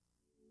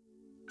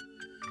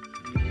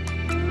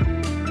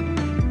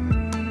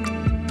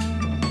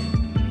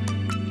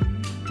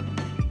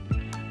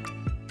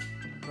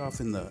off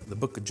in the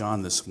book of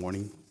John this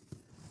morning,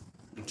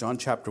 John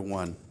chapter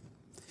 1.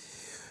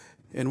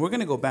 And we're going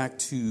to go back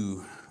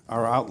to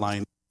our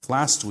outline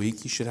last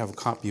week. You should have a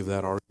copy of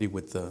that already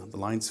with the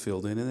lines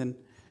filled in. And then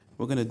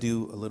we're going to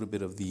do a little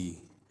bit of we're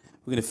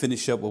going to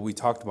finish up what we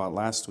talked about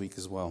last week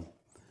as well.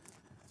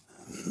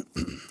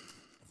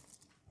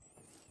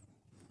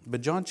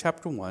 But John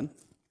chapter 1,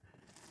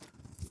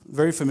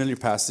 very familiar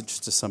passage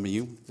to some of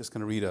you. Just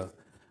going to read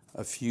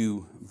a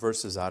few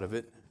verses out of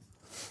it,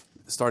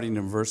 starting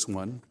in verse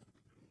 1.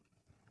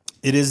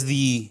 It is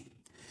the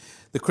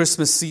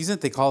Christmas season.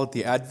 They call it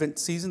the Advent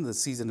season, the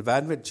season of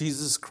Advent.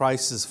 Jesus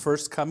Christ's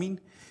first coming.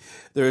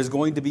 There is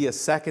going to be a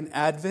second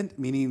Advent,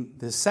 meaning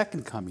the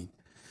second coming.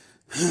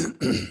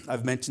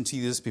 I've mentioned to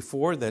you this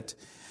before, that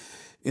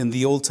in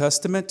the Old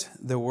Testament,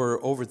 there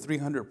were over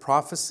 300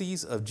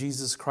 prophecies of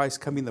Jesus Christ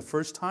coming the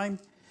first time.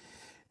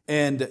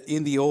 And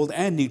in the Old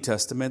and New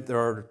Testament, there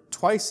are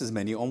twice as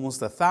many,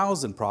 almost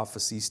 1,000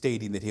 prophecies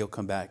stating that he'll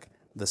come back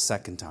the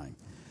second time.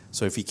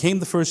 So if he came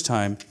the first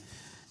time,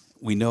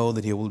 we know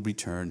that he will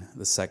return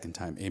the second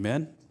time.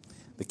 Amen?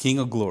 The King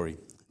of glory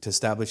to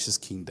establish his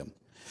kingdom.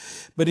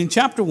 But in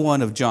chapter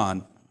 1 of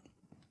John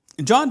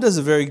does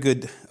a very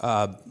good,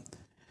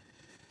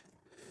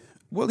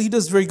 he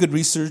does very good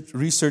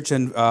research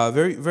and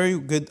very, very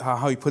good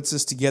how he puts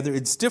this together.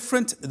 It's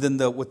different than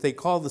what they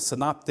call the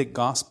Synoptic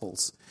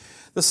Gospels.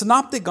 The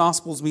Synoptic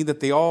Gospels mean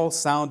that they all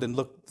sound and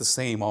look the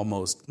same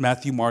almost.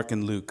 Matthew, Mark,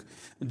 and Luke.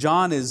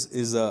 John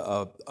is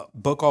a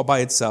book all by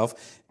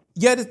itself,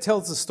 yet it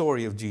tells the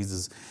story of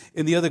Jesus.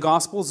 In the other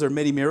Gospels, there are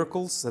many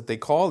miracles that they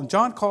call.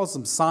 John calls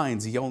them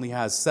signs. He only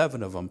has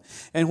 7 of them.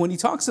 And when he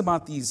talks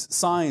about these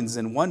signs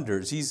and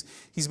wonders, he's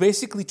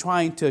basically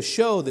trying to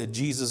show that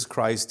Jesus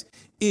Christ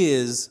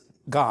is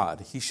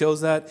God. He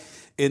shows that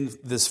in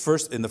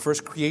the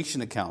first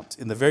creation account.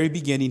 In the very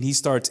beginning, he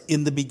starts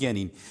in the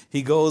beginning.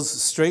 He goes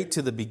straight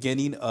to the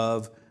beginning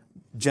of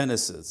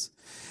Genesis.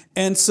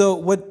 And so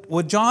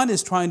what John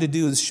is trying to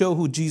do is show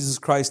who Jesus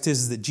Christ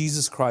is that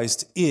Jesus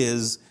Christ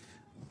is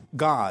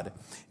God.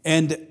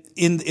 And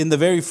in the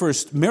very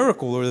first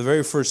miracle, or the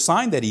very first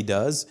sign that he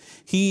does,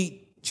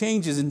 he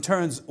changes and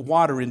turns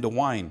water into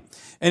wine.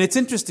 And it's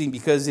interesting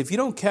because if you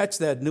don't catch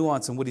that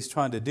nuance in what he's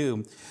trying to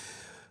do,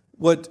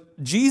 what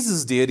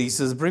Jesus did, he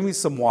says, bring me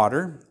some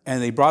water.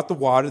 And they brought the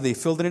water, they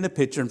filled it in a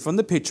pitcher, and from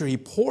the pitcher he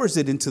pours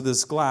it into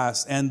this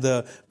glass. And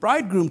the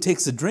bridegroom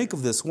takes a drink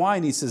of this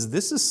wine. He says,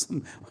 this is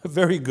some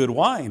very good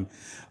wine.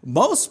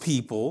 Most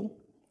people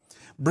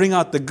bring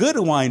out the good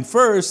wine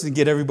first and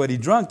get everybody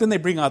drunk, then they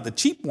bring out the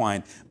cheap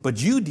wine.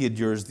 But you did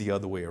yours the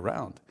other way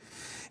around.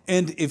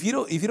 And if you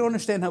don't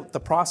understand how the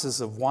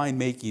process of wine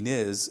making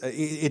is,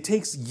 it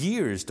takes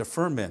years to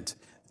ferment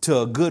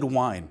to a good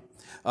wine.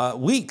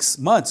 Weeks,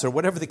 months, or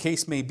whatever the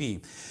case may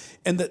be.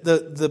 And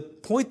the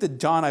point that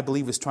John, I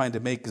believe, is trying to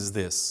make is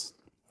this.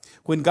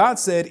 When God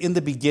said, in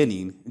the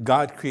beginning,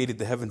 God created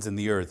the heavens and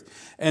the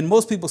earth. And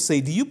most people say,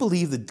 do you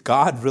believe that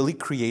God really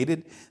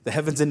created the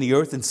heavens and the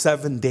earth in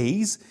 7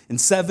 days? In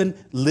 7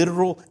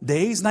 literal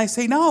days? And I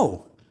say,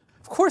 no,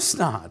 of course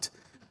not.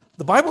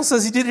 The Bible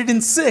says he did it in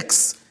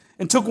 6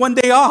 and took 1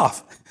 day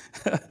off.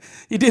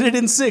 He did it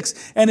in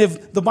 6. And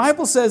if the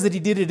Bible says that he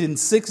did it in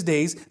 6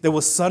 days, there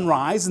was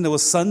sunrise and there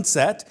was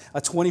sunset,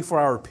 a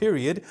 24-hour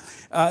period,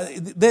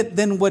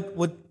 then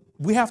what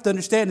we have to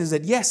understand is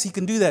that, yes, he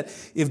can do that.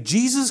 If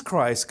Jesus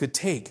Christ could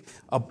take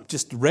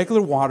just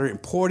regular water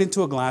and pour it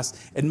into a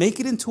glass and make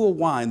it into a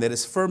wine that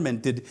is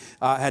fermented,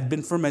 had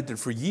been fermented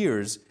for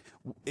years,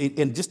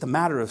 in just a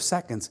matter of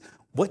seconds,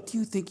 what do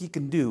you think he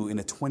can do in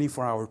a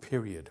 24-hour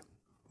period?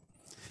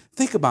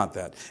 Think about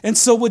that. And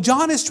so what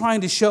John is trying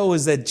to show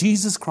is that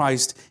Jesus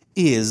Christ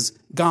is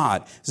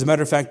God. As a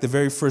matter of fact, the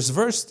very first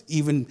verse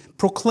even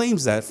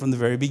proclaims that from the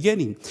very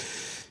beginning.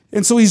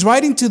 And so he's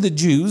writing to the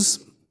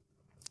Jews.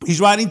 He's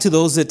writing to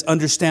those that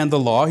understand the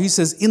law. He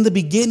says, in the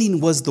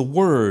beginning was the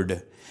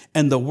Word,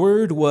 and the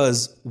Word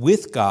was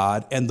with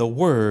God, and the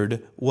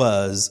Word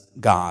was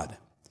God.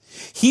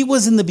 He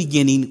was in the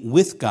beginning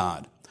with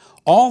God.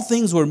 All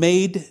things were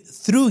made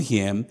through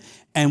him,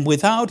 and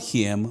without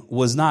him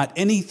was not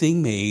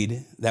anything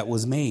made that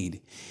was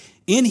made.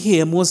 In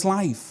him was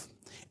life,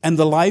 and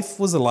the life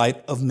was the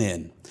light of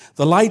men.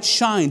 The light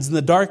shines in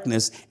the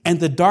darkness, and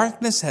the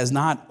darkness has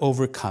not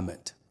overcome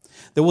it.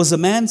 There was a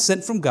man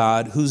sent from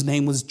God whose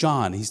name was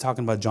John. He's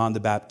talking about John the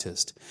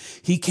Baptist.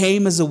 He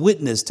came as a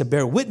witness to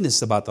bear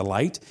witness about the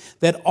light,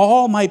 that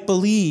all might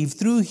believe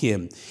through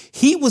him.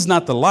 He was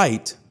not the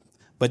light,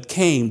 but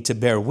came to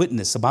bear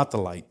witness about the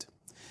light.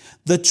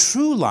 The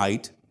true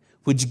light,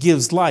 which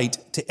gives light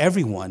to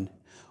everyone,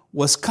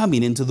 was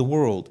coming into the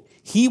world.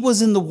 He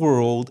was in the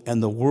world,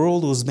 and the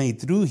world was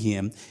made through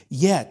him,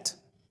 yet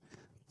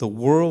the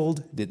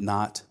world did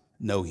not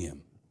know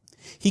him.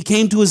 He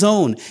came to his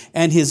own,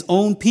 and his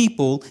own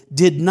people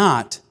did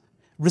not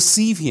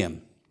receive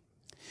him.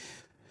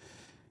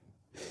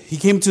 He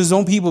came to his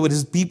own people, but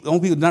his own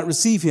people did not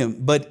receive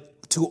him.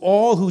 But to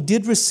all who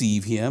did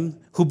receive him,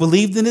 who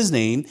believed in his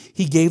name,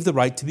 he gave the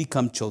right to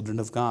become children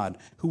of God,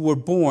 who were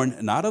born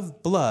not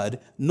of blood,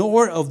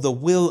 nor of the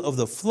will of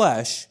the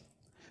flesh,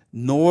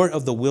 nor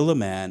of the will of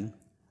man,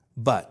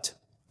 but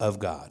of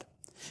God.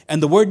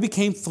 And the Word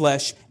became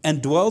flesh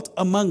and dwelt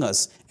among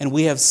us, and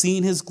we have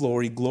seen his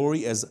glory,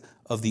 glory as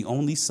of the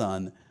only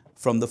Son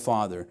from the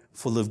Father,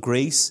 full of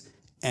grace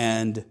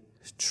and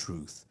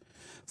truth.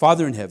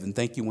 Father in heaven,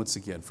 thank you once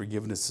again for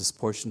giving us this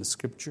portion of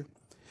Scripture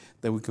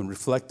that we can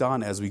reflect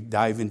on as we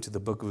dive into the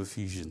book of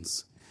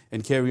Ephesians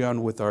and carry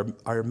on with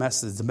our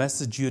message, the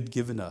message you had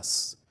given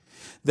us,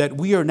 that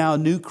we are now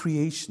new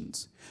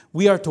creations.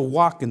 We are to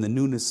walk in the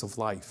newness of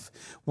life.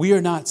 We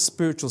are not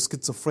spiritual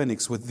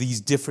schizophrenics with these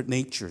different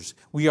natures.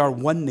 We are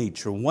one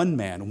nature, one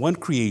man, one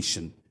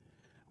creation,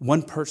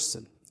 one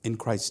person in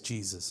Christ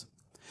Jesus.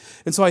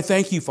 And so I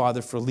thank you,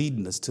 Father, for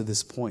leading us to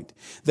this point,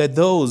 that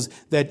those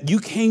that you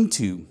came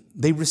to,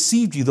 they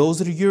received you. Those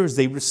that are yours,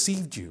 they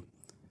received you.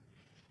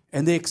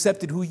 And they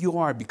accepted who you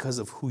are because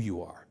of who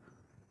you are.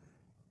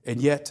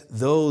 And yet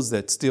those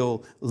that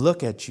still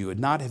look at you and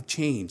not have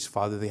changed,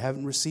 Father, they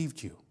haven't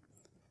received you.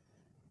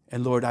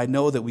 And Lord, I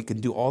know that we can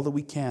do all that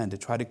we can to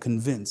try to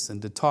convince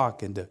and to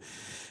talk and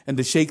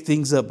to shake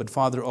things up. But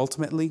Father,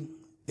 ultimately,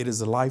 it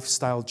is a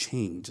lifestyle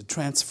change, a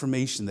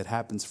transformation that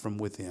happens from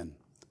within.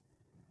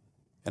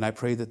 And I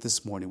pray that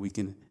this morning we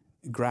can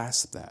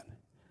grasp that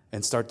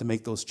and start to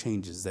make those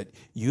changes that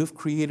you have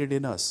created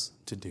in us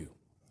to do.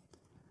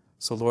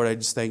 So Lord, I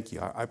just thank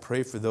you. I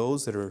pray for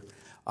those that are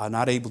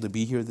not able to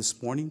be here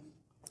this morning.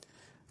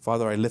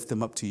 Father, I lift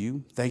them up to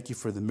you. Thank you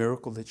for the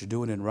miracle that you're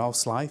doing in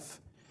Ralph's life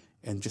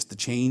and just the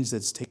change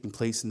that's taking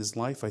place in his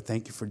life. I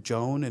thank you for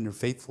Joan and her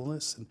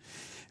faithfulness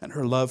and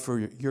her love for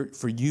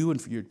you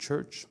and for your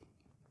church.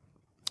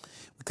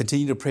 We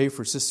continue to pray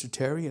for Sister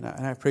Terry, and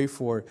I pray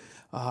for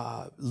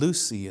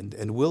Lucy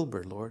and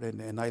Wilbur, Lord,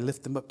 and I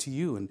lift them up to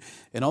you,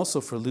 and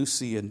also for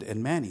Lucy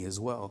and Manny as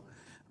well.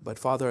 But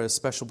Father, a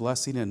special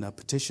blessing and a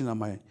petition on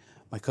my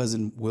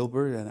cousin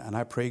Wilbur, and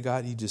I pray,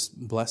 God, you just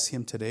bless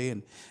him today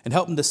and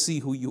help him to see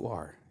who you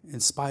are in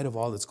spite of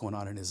all that's going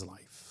on in his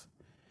life.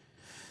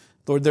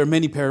 Lord, there are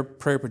many prayer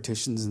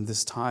petitions in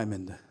this time,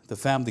 and the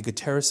family,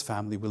 Gutierrez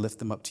family, we lift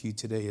them up to you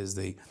today as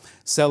they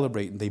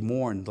celebrate and they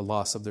mourn the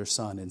loss of their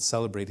son and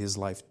celebrate his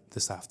life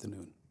this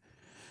afternoon.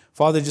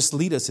 Father, just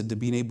lead us into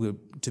being able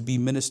to be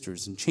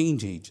ministers and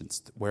change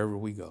agents wherever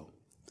we go.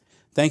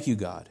 Thank you,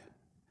 God,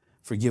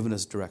 for giving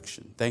us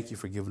direction. Thank you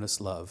for giving us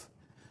love.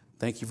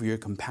 Thank you for your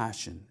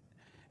compassion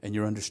and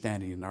your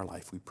understanding in our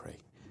life, we pray.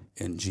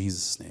 In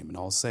Jesus' name. And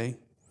all say,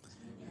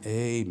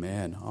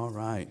 amen. All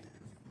right.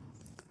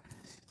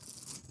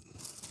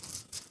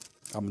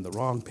 I'm on the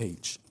wrong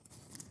page.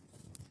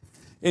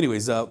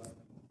 Anyways,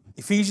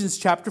 Ephesians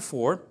chapter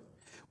 4.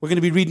 We're going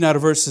to be reading out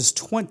of verses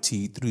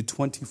 20 through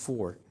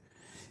 24.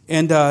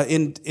 And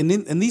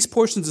in these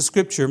portions of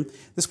Scripture,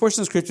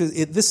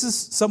 this is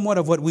somewhat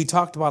of what we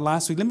talked about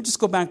last week. Let me just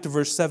go back to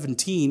verse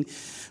 17,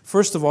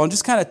 first of all, and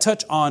just kind of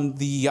touch on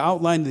the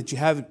outline that you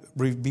have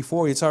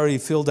before. It's already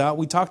filled out.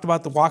 We talked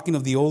about the walking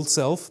of the old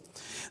self.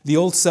 The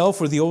old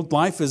self or the old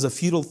life is a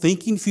futile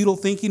thinking. Futile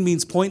thinking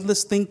means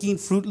pointless thinking,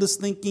 fruitless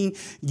thinking,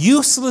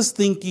 useless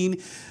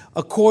thinking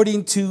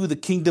according to the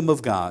kingdom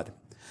of God.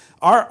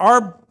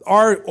 Our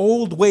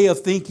old way of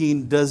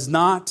thinking does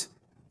not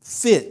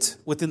fit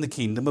within the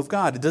kingdom of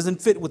God. It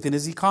doesn't fit within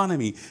his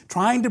economy.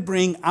 Trying to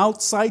bring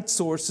outside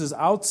sources,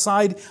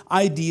 outside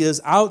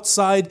ideas,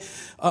 outside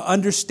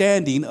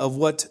understanding of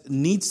what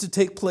needs to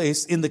take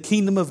place in the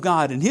kingdom of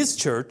God in his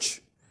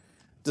church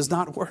does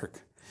not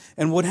work.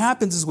 And what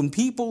happens is when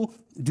people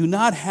do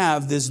not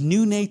have this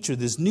new nature,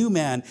 this new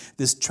man,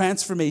 this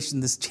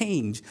transformation, this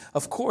change,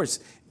 of course,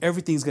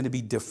 everything's going to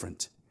be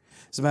different.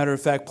 As a matter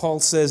of fact, Paul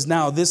says,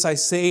 "Now this I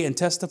say and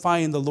testify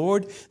in the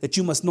Lord, that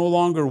you must no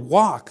longer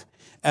walk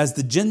as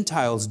the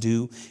Gentiles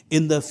do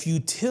in the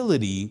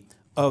futility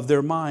of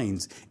their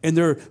minds, in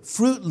their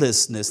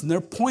fruitlessness, in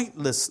their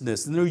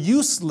pointlessness, in their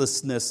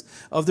uselessness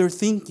of their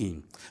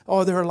thinking."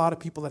 Oh, there are a lot of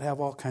people that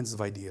have all kinds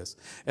of ideas.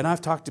 And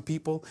I've talked to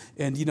people,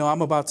 and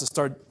I'm about to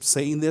start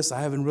saying this.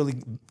 I haven't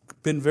really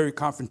been very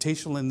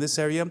confrontational in this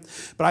area,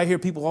 but I hear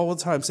people all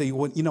the time say,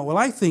 well,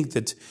 I think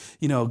that,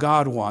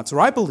 God wants, or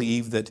I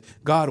believe that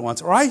God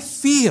wants, or I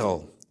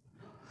feel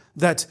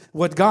that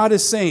what God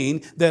is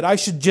saying, that I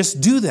should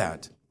just do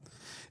that.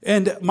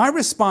 And my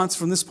response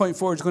from this point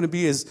forward is going to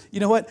be you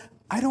know what?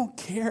 I don't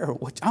care. I'm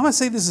going to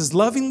say this as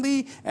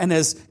lovingly and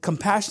as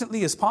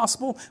compassionately as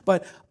possible,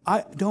 but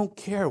I don't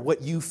care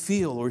what you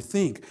feel or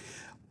think.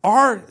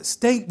 Our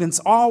statements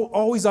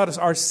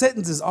our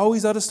sentences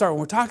always ought to start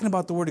when we're talking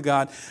about the Word of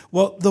God.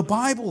 Well, the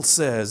Bible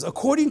says,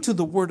 according to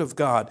the Word of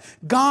God,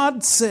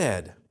 God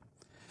said,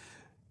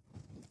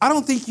 I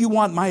don't think you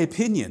want my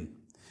opinion.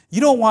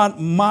 You don't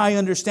want my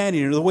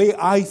understanding or the way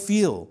I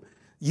feel.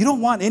 You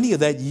don't want any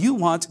of that. You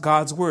want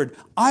God's Word.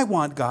 I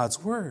want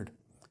God's Word.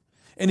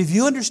 And if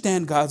you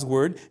understand God's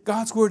Word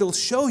will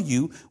show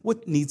you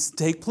what needs to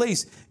take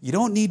place. You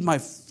don't need my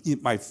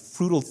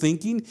futile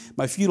thinking.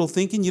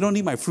 You don't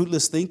need my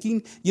fruitless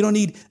thinking. You don't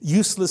need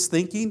useless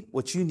thinking.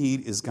 What you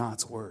need is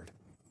God's Word.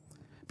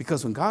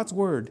 Because when God's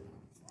Word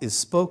is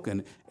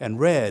spoken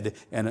and read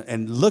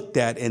and looked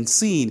at and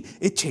seen,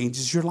 it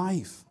changes your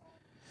life.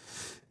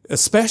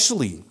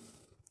 Especially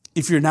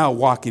if you're now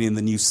walking in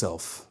the new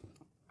self.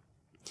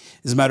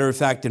 As a matter of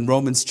fact, in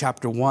Romans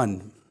chapter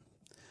 1,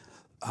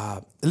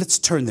 let's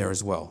turn there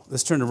as well.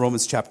 Let's turn to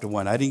Romans chapter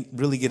 1. I didn't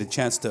really get a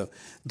chance to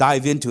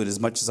dive into it as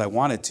much as I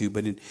wanted to,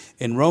 but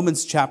in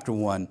Romans chapter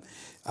 1,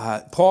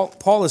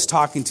 Paul is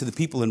talking to the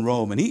people in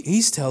Rome, and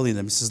he's telling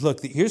them, he says,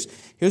 look, here's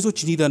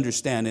what you need to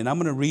understand, and I'm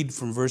going to read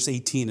from verse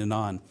 18 and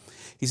on.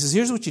 He says,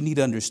 here's what you need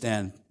to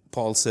understand,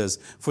 Paul says,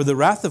 for the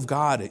wrath of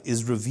God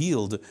is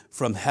revealed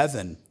from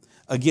heaven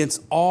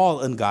against all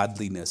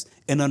ungodliness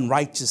and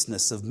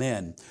unrighteousness of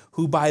men,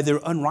 who by their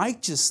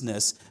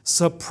unrighteousness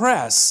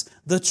suppress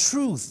the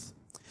truth.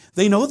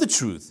 They know the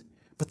truth,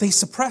 but they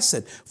suppress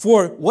it.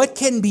 For what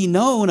can be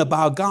known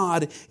about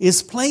God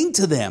is plain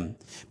to them,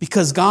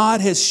 because God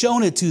has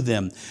shown it to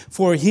them.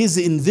 For his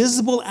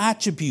invisible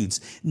attributes,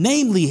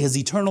 namely his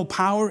eternal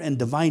power and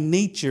divine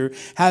nature,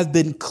 have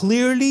been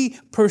clearly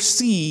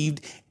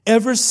perceived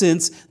ever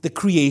since the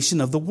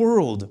creation of the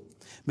world.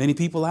 Many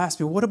people ask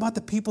me, what about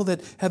the people that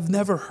have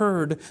never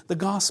heard the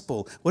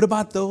gospel? What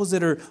about those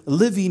that are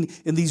living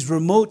in these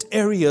remote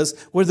areas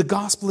where the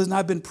gospel has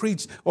not been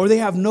preached, or they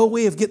have no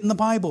way of getting the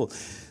Bible?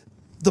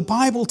 The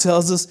Bible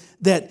tells us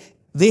that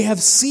they have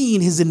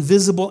seen his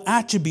invisible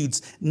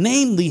attributes,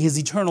 namely his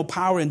eternal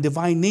power and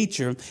divine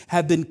nature,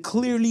 have been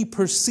clearly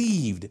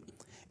perceived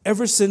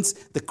ever since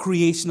the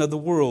creation of the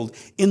world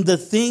in the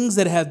things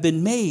that have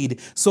been made.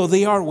 So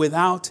they are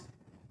without,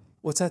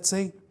 what's that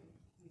say?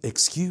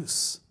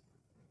 Excuse.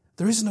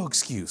 There is no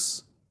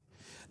excuse.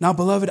 Now,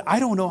 beloved, I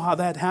don't know how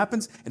that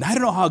happens, and I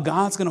don't know how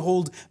God's going to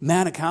hold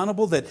man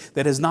accountable that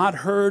has not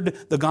heard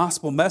the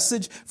gospel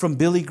message from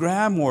Billy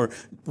Graham or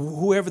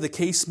whoever the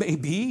case may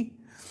be,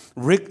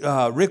 Rick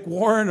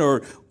Warren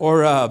or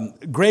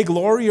Greg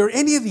Laurie or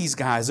any of these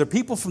guys or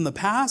people from the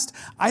past.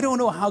 I don't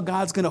know how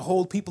God's going to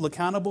hold people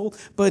accountable,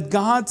 but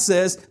God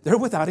says they're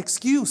without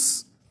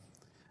excuse.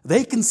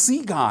 They can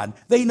see God.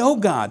 They know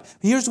God.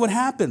 Here's what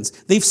happens.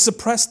 They've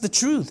suppressed the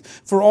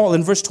truth. For all,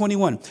 in verse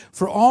 21,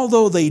 for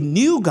although they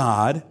knew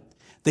God,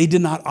 they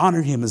did not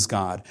honor him as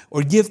God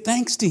or give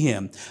thanks to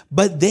him.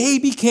 But they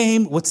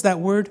became, what's that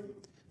word?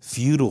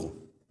 Futile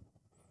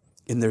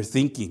in their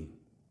thinking.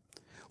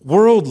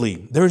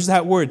 Worldly, there's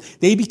that word.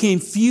 They became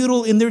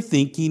futile in their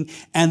thinking,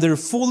 and their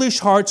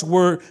foolish hearts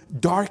were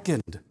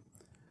darkened.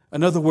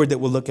 Another word that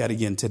we'll look at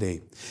again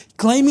today.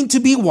 Claiming to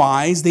be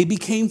wise, they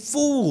became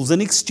fools and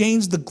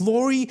exchanged the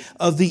glory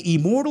of the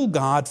immortal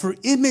God for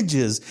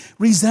images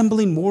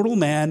resembling mortal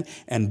man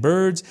and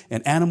birds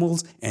and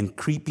animals and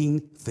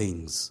creeping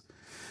things.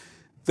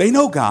 They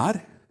know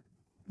God.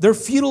 Their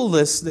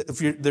futileness, I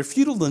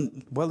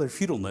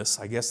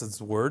guess that's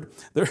the word.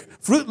 Their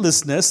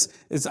fruitlessness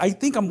is, I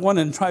think I'm going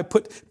to try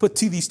put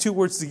these two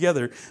words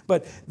together,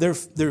 but their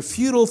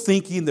futile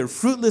thinking, their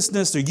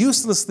fruitlessness, their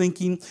useless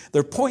thinking,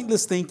 their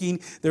pointless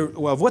thinking,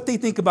 what they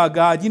think about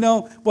God,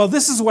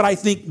 this is what I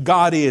think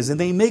God is, and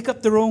they make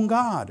up their own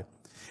God.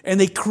 And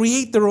they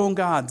create their own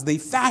gods. They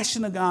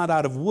fashion a god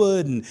out of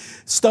wood and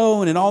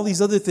stone and all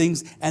these other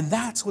things. And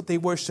that's what they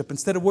worship.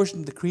 Instead of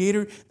worshiping the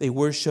Creator, they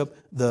worship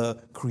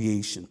the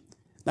creation.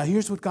 Now,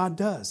 here's what God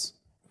does.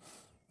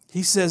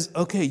 He says,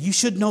 okay, you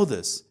should know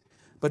this.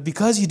 But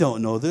because you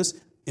don't know this,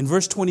 in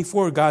verse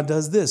 24, God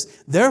does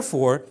this.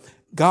 Therefore,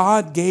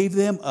 God gave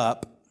them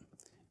up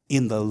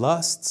in the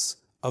lusts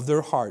of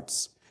their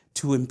hearts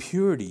to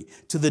impurity,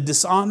 to the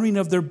dishonoring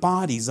of their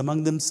bodies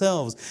among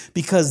themselves,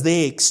 because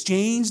they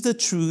exchanged the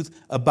truth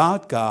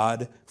about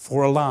God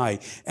for a lie,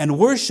 and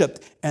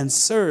worshiped and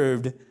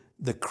served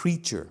the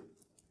creature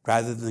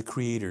rather than the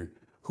Creator,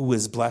 who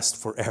is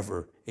blessed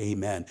forever.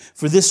 Amen.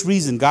 For this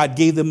reason, God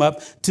gave them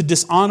up to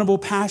dishonorable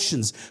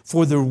passions,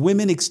 for their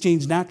women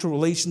exchanged natural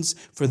relations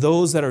for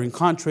those that are in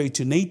contrary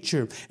to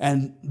nature.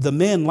 And the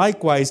men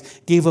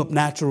likewise gave up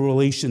natural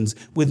relations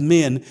with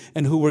men,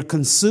 and who were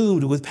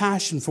consumed with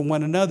passion for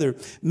one another,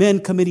 men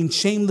committing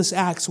shameless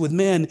acts with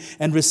men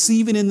and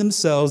receiving in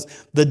themselves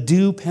the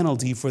due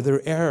penalty for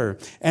their error.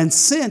 And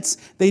since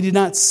they did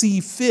not see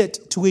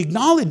fit to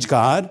acknowledge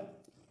God,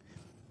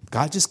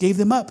 God just gave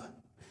them up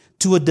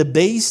to a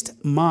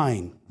debased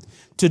mind,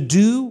 to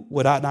do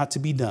what ought not to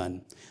be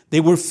done.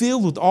 They were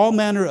filled with all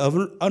manner of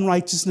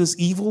unrighteousness,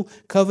 evil,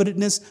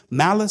 covetousness,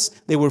 malice.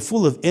 They were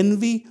full of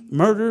envy,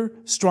 murder,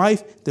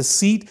 strife,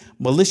 deceit,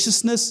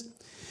 maliciousness.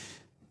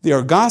 They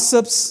are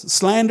gossips,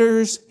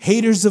 slanderers,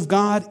 haters of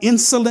God,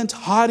 insolent,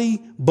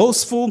 haughty,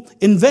 boastful,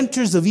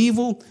 inventors of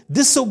evil,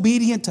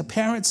 disobedient to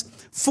parents,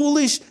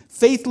 foolish,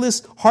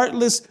 faithless,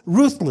 heartless,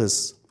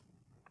 ruthless.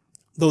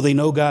 Though they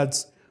know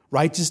God's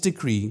righteous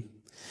decree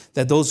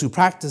that those who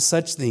practice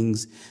such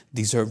things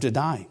deserve to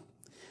die,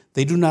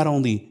 they do not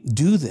only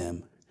do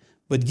them,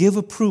 but give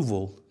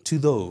approval to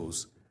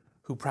those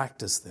who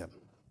practice them.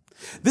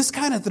 This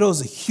kind of throws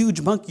a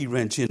huge monkey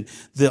wrench in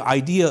the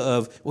idea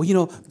of,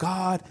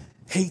 God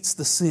hates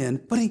the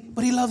sin, but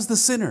he loves the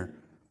sinner.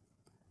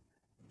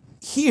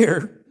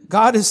 Here,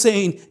 God is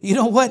saying, you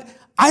know what?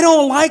 I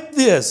don't like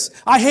this.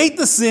 I hate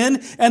the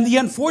sin. And the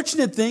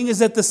unfortunate thing is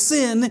that the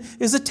sin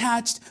is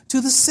attached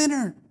to the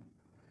sinner.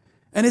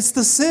 And it's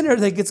the sinner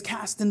that gets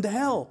cast into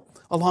hell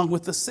along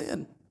with the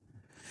sin.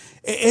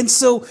 And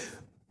so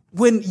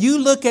when you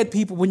look at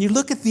people, when you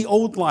look at the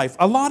old life,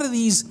 a lot of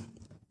these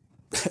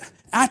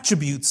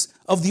attributes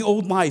of the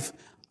old life,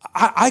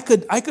 I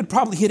could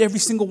probably hit every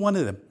single one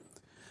of them.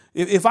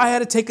 If I had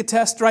to take a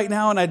test right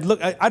now and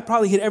I'd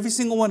probably hit every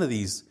single one of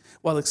these.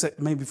 Well, except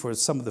maybe for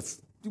some of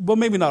well,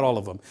 maybe not all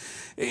of them.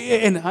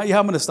 And I'm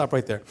going to stop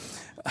right there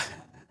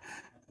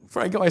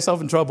before I get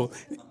myself in trouble.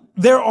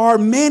 There are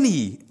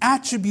many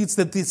attributes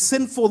that the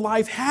sinful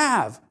life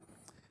have.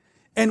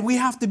 And we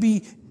have to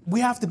be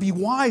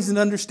wise in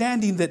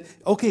understanding that,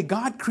 okay,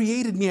 God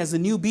created me as a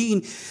new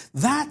being.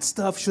 That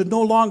stuff should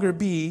no longer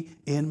be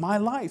in my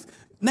life.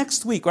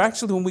 Next week, or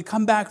actually when we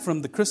come back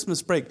from the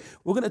Christmas break,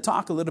 we're going to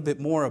talk a little bit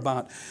more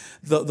about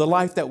the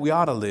life that we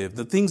ought to live,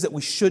 the things that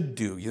we should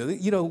do.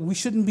 We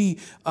shouldn't be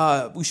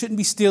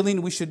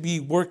stealing. We should be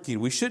working.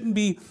 We shouldn't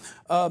be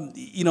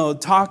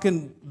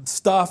talking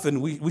stuff,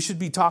 and we should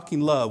be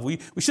talking love. We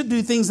should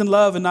do things in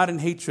love and not in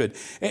hatred.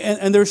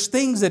 And there's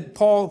things that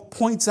Paul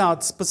points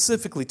out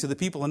specifically to the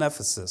people in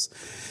Ephesus.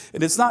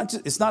 And it's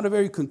not a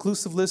very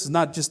conclusive list. It's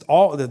not just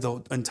all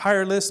the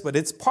entire list, but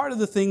it's part of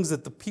the things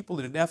that the people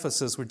in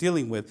Ephesus were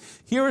dealing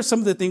with. Here are some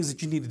of the things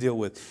that you need to deal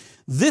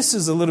with. This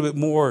is a little bit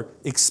more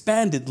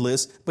expanded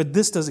list, but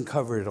this doesn't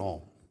cover it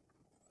all.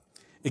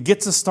 It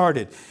gets us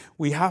started.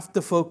 We have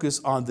to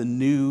focus on the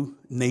new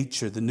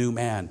nature, the new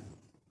man.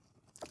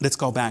 Let's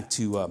go back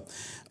to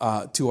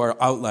our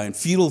outline.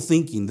 Futile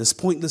thinking, this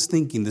pointless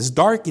thinking, this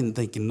darkened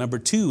thinking. Number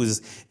 2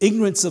 is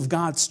ignorance of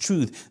God's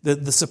truth,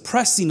 the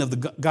suppressing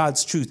of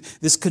God's truth,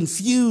 this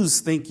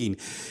confused thinking,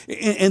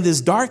 and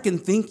this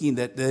darkened thinking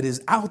that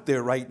is out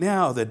there right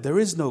now, that there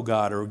is no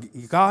God, or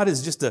God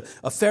is just a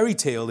fairy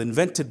tale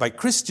invented by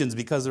Christians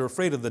because they're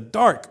afraid of the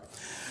dark.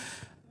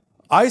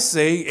 I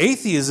say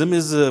atheism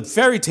is a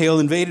fairy tale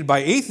invaded by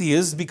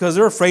atheists because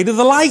they're afraid of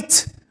the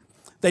light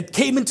that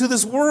came into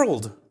this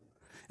world.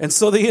 And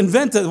so they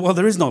invented, well,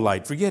 there is no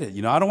light. Forget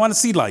it. I don't want to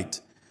see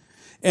light.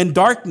 And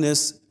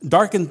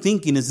darkened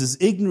thinking is this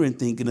ignorant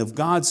thinking of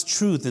God's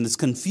truth, and it's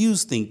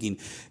confused thinking.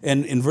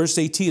 And in verse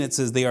 18, it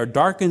says, they are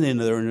darkened in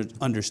their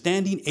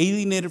understanding,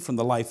 alienated from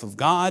the life of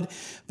God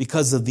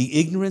because of the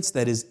ignorance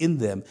that is in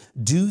them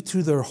due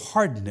to their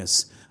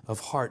hardness of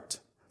heart.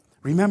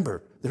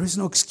 Remember, there is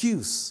no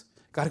excuse.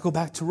 Got to go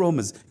back to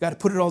Romans. Got to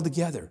put it all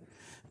together.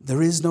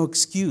 There is no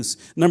excuse.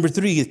 Number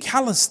 3,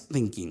 callous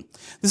thinking.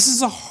 This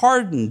is a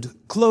hardened,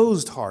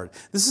 closed heart.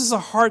 This is a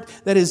heart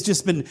that has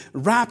just been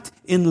wrapped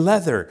in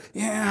leather.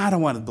 Yeah, I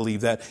don't want to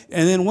believe that.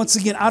 And then once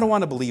again, I don't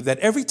want to believe that.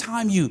 Every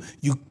time you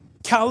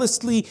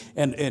callously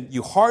and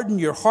you harden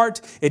your heart,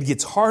 it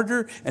gets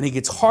harder and it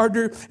gets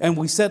harder. And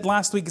we said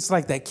last week, it's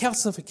like that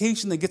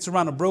calcification that gets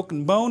around a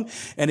broken bone,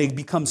 and it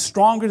becomes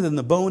stronger than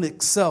the bone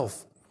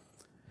itself.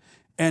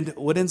 And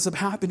what ends up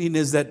happening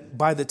is that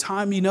by the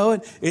time you know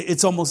it,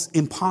 it's almost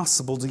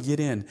impossible to get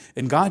in.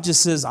 And God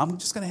just says, I'm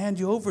just going to hand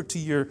you over to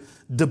your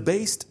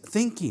debased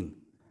thinking,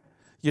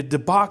 your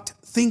debauched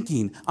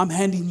thinking. I'm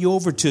handing you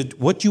over to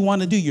what you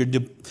want to do.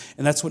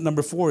 And that's what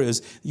number 4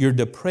 is, your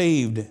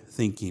depraved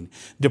thinking.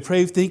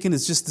 Depraved thinking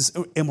is just this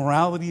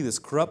immorality, this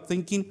corrupt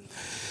thinking.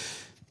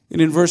 And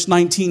in verse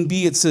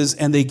 19b, it says,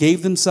 and they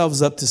gave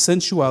themselves up to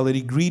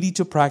sensuality, greedy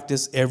to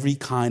practice every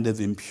kind of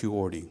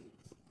impurity.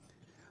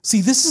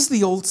 See, this is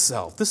the old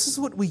self. This is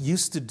what we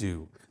used to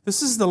do.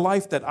 This is the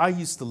life that I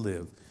used to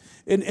live.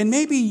 And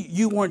maybe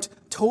you weren't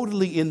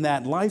totally in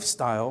that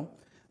lifestyle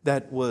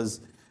that was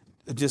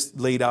just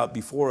laid out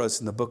before us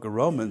in the book of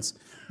Romans,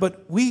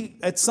 but we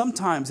at some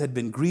times had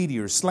been greedy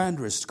or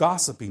slanderous,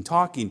 gossiping,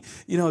 talking,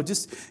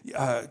 just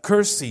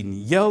cursing,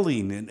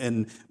 yelling,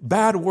 and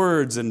bad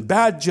words and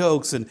bad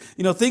jokes and,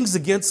 things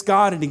against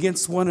God and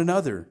against one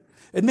another.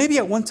 And maybe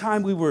at one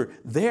time we were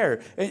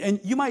there, and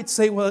you might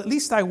say, well, at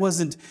least I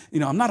wasn't,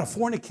 I'm not a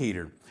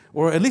fornicator,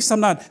 or at least I'm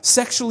not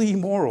sexually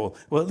immoral.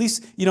 Well, at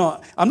least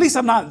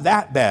I'm not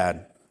that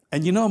bad.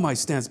 And my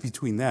stance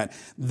between that.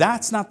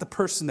 That's not the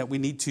person that we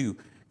need to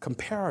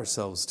compare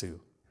ourselves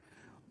to.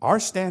 Our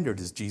standard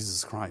is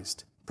Jesus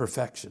Christ,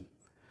 perfection.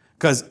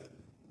 Because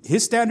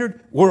his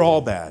standard, we're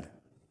all bad.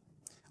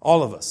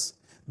 All of us.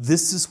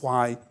 This is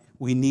why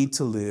we need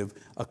to live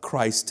a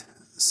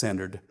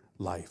Christ-centered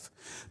life.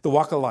 The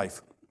walk of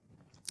life,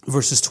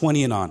 verses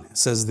 20 and on,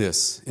 says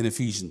this in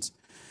Ephesians.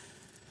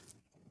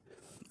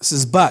 It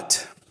says,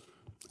 but,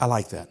 I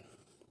like that.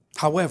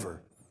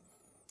 However,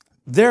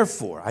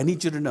 therefore, I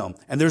need you to know,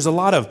 and there's a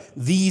lot of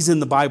these in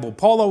the Bible.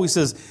 Paul always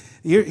says,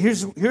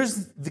 here's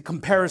the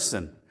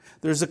comparison.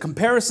 There's a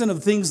comparison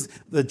of things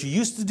that you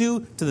used to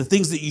do to the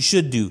things that you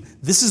should do.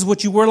 This is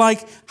what you were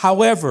like.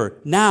 However,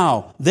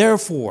 now,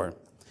 therefore,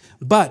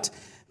 but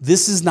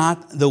this is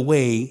not the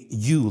way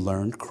you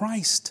learned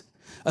Christ.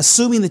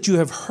 Assuming that you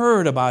have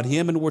heard about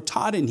him and were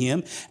taught in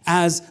him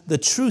as the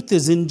truth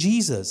is in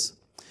Jesus.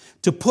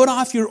 To put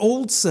off your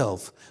old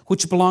self,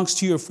 which belongs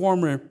to your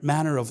former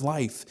manner of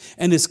life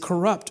and is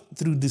corrupt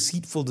through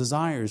deceitful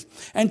desires,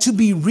 and to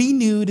be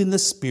renewed in the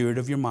spirit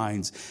of your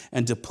minds,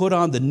 and to put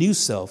on the new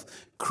self,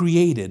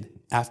 created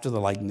after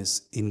the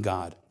likeness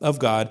of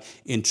God,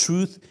 in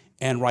truth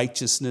and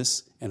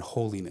righteousness and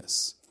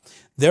holiness.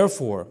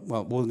 Therefore,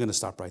 well, we're going to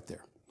stop right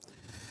there.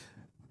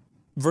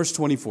 Verse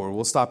 24,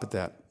 we'll stop at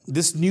that.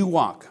 This new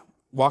walk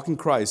in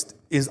Christ,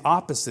 is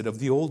opposite of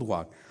the old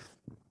walk.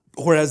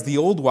 Whereas the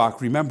old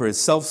walk, remember, is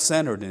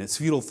self-centered and it's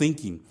futile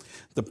thinking.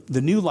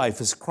 The new life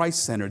is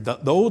Christ-centered.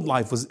 The old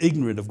life was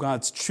ignorant of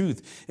God's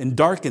truth and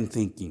darkened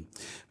thinking.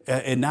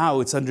 And now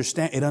it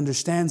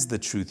understands the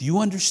truth. You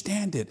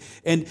understand it.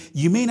 And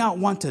you may not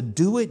want to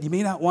do it. You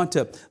may not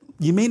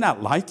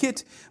like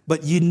it,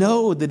 but you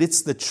know that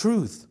it's the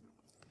truth.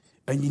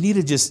 And you need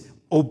to just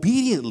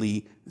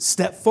obediently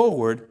step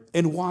forward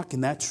and walk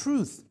in that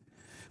truth.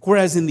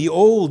 Whereas in the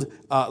old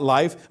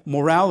life,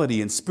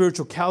 morality and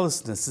spiritual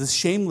callousness, this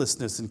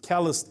shamelessness and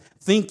callous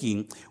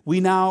thinking,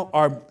 we now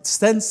are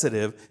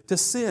sensitive to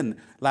sin.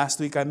 Last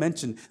week I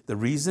mentioned the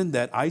reason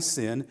that I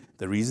sin,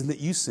 the reason that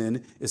you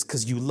sin, is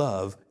because you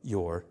love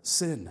your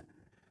sin.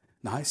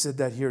 Now I said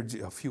that here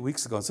a few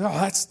weeks ago. I said,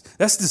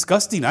 that's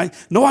disgusting.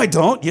 No, I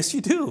don't. Yes,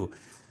 you do.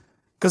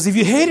 Because if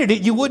you hated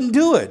it, you wouldn't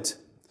do it.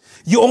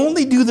 You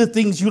only do the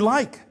things you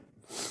like.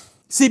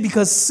 See,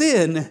 because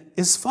sin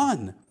is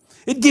fun.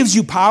 It gives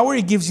you power.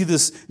 It gives you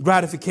this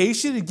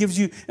gratification.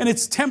 And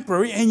it's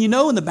temporary. And you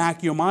know in the back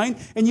of your mind,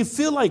 and you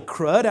feel like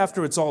crud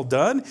after it's all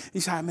done.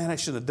 You say, man, I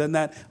shouldn't have done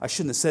that. I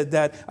shouldn't have said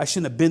that. I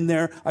shouldn't have been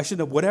there. I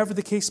shouldn't have, whatever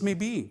the case may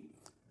be.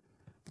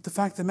 But the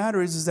fact of the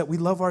matter is that we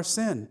love our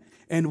sin.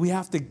 And we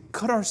have to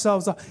cut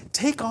ourselves off.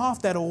 Take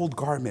off that old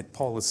garment,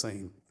 Paul is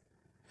saying.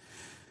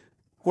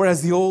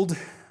 Whereas the old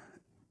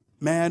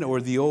man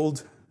or the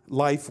old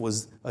life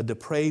was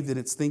depraved in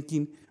its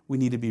thinking, we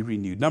need to be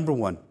renewed. Number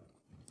one,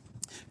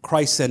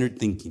 Christ-centered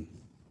thinking.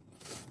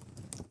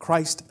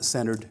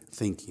 Christ-centered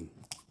thinking.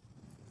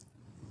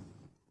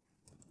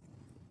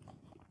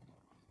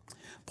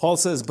 Paul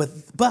says,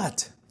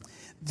 but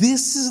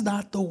this is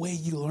not the way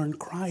you learn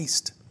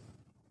Christ.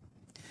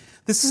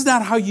 This is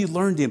not how you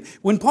learned him.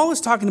 When Paul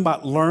is talking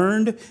about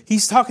learned,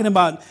 he's talking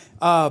about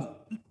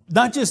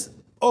not just,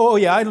 oh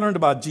yeah, I learned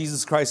about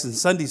Jesus Christ in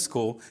Sunday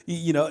school.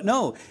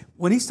 No.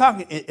 When he's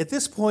talking, at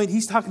this point,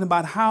 he's talking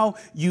about how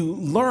you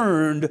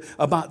learned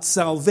about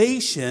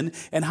salvation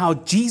and how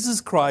Jesus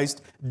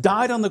Christ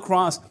died on the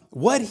cross,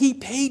 what he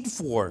paid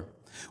for,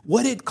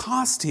 what it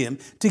cost him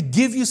to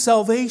give you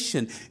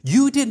salvation.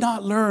 You did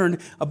not learn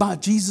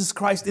about Jesus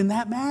Christ in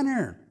that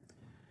manner.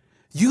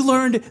 You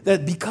learned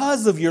that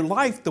because of your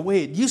life, the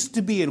way it used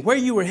to be and where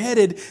you were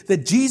headed,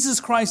 that Jesus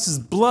Christ's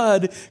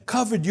blood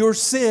covered your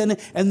sin.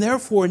 And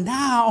therefore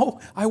now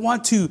I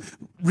want to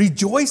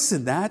rejoice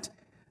in that.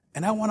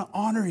 And I want to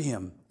honor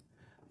him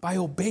by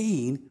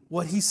obeying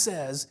what he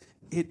says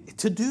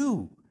to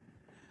do.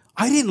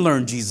 I didn't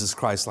learn Jesus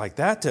Christ like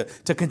that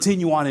to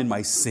continue on in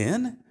my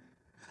sin.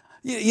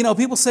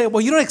 People say,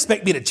 well, you don't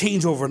expect me to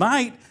change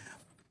overnight.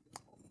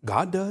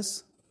 God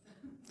does.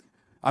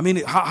 I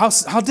mean,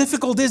 how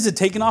difficult is it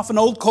taking off an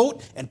old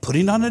coat and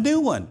putting on a new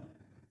one?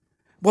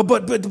 Well,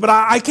 but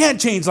I can't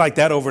change like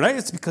that overnight.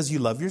 It's because you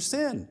love your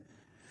sin.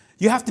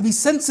 You have to be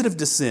sensitive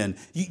to sin.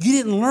 You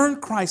didn't learn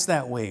Christ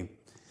that way.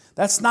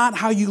 That's not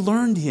how you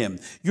learned him.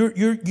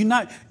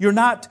 You're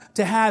not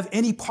to have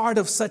any part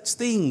of such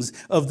things,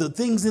 of the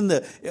things in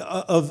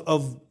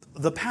of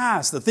the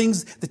past, the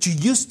things that you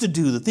used to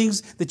do, the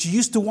things that you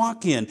used to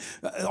walk in,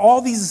 all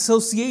these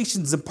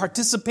associations and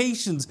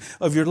participations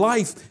of your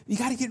life. You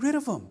got to get rid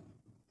of them.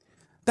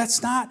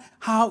 That's not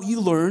how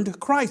you learned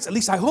Christ. At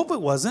least I hope it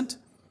wasn't,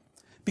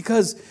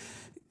 because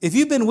if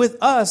you've been with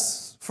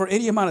us for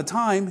any amount of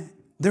time,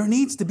 there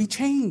needs to be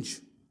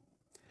change.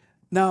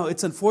 Now,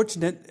 it's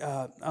unfortunate.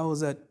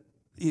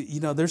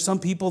 There's some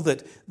people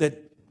that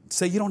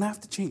say you don't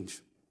have to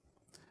change.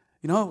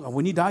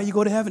 When you die, you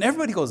go to heaven.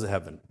 Everybody goes to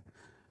heaven.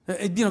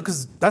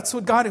 Because that's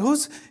what God,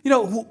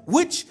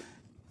 which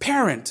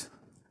parent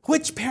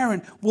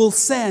will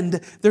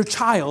send their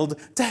child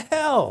to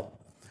hell?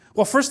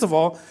 Well, first of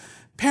all,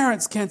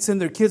 parents can't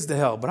send their kids to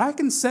hell, but I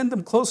can send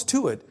them close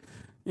to it.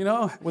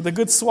 With a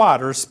good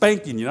swat or a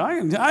spanking, I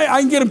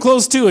can get them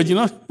close to it,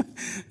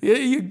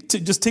 you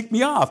just tick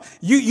me off.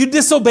 You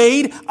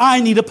disobeyed,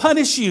 I need to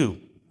punish you.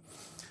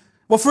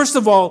 Well, first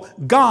of all,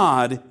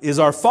 God is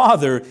our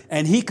Father,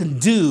 and he can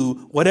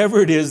do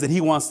whatever it is that he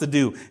wants to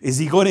do. Is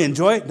he going to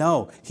enjoy it?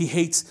 No, he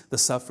hates the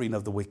suffering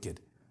of the wicked.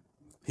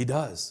 He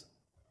does.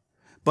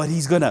 But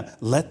he's going to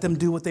let them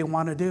do what they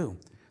want to do.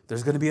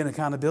 There's going to be an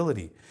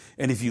accountability.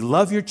 And if you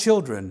love your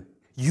children,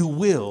 you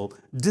will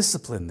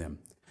discipline them.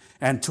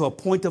 And to a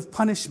point of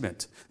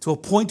punishment, to a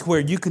point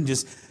where you can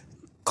just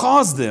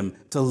cause them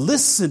to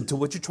listen to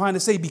what you're trying to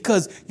say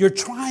because you're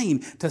trying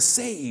to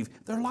save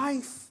their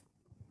life.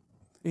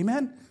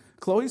 Amen?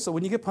 Chloe, so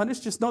when you get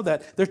punished, just know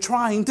that they're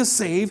trying to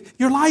save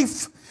your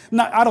life.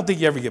 I don't think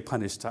you ever get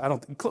punished.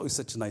 Chloe's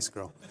such a nice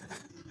girl.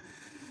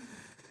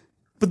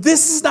 But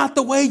this is not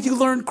the way you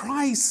learn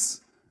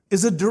Christ.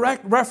 It's a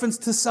direct reference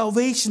to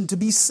salvation, to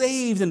be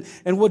saved,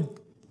 and what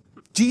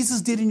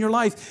Jesus did in your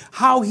life,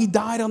 how he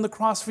died on the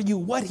cross for you,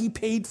 what he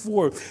paid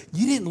for.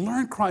 You didn't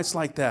learn Christ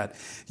like that.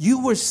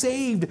 You were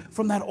saved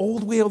from that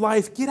old way of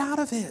life. Get out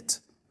of it.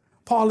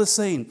 Paul is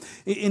saying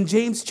in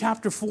James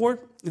chapter 4,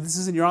 this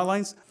is in your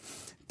outlines,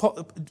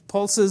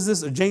 Paul says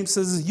this, or James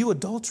says this, you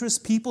adulterous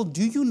people,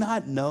 do you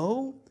not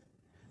know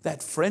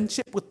that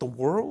friendship with the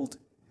world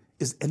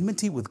is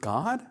enmity with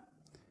God?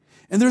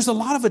 And there's a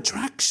lot of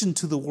attraction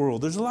to the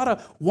world. There's a lot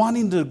of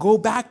wanting to go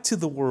back to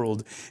the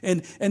world.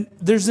 And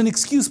there's an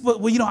excuse,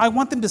 but I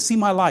want them to see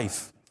my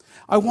life.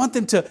 I want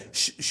them to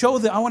show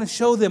them, I want to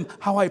show them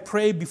how I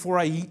pray before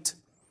I eat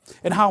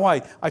and how I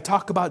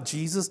talk about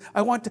Jesus.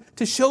 I want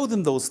to show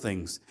them those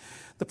things.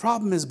 The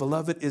problem is,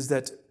 beloved, is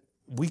that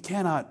we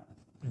cannot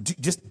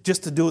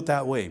just to do it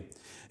that way.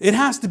 It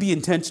has to be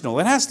intentional.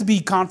 It has to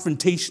be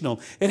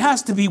confrontational. It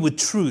has to be with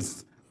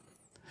truth.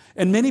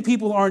 And many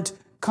people aren't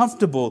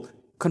comfortable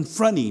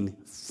confronting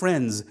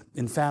friends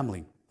and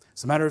family.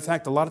 As a matter of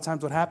fact, a lot of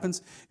times what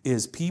happens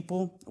is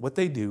people, what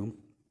they do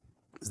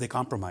is they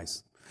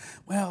compromise.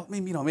 Well,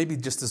 maybe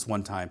just this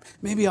one time.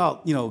 Maybe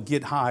I'll,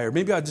 get high, or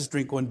maybe I'll just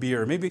drink one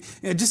beer, or maybe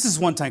just this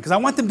one time, because I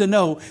want them to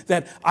know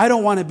that I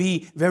don't want to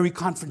be very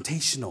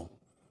confrontational.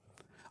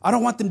 I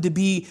don't want them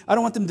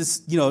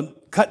to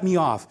cut me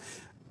off.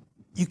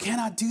 You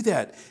cannot do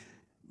that.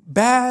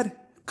 Bad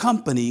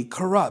company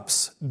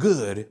corrupts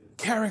good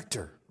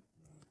character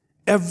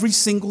every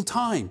single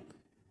time.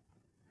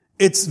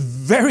 It's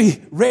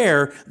very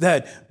rare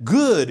that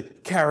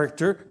good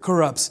character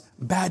corrupts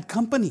bad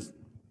company.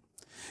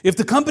 If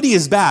the company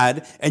is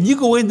bad and you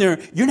go in there,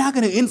 you're not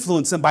going to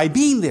influence them by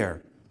being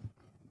there.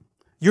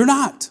 You're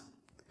not.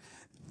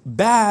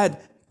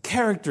 Bad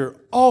character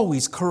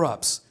always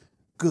corrupts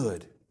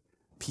good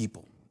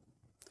people.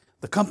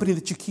 The company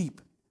that you keep.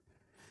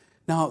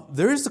 Now,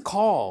 there is a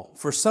call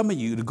for some of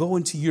you to go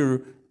into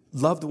your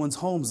loved ones'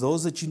 homes,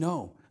 those that you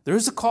know. There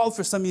is a call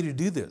for some of you to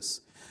do this.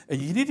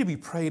 And you need to be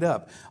prayed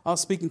up. I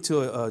was speaking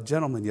to a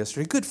gentleman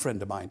yesterday, a good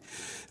friend of mine,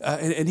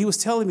 and he was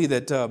telling me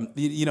that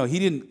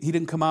he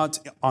didn't come out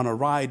on a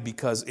ride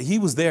because he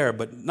was there,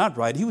 but not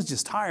ride. He was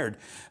just tired.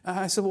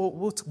 I said, "Well,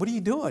 what are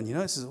you doing?" He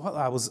says, "Well,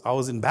 I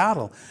was in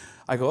battle."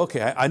 I go,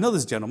 "Okay, I know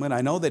this gentleman.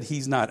 I know that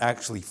he's not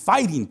actually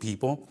fighting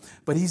people,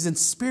 but he's in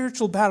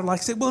spiritual battle." I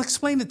said, "Well,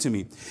 explain it to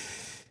me."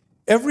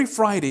 Every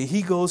Friday,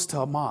 he goes to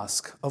a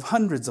mosque of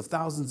hundreds of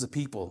thousands of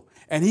people,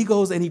 and he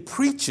goes and he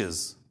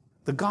preaches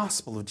the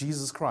gospel of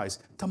Jesus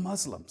Christ to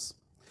Muslims.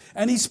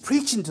 And he's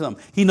preaching to them.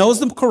 He knows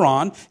the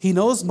Quran. He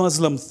knows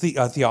Muslim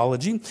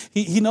theology.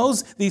 He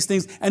knows these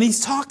things, and he's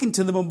talking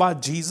to them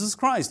about Jesus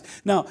Christ.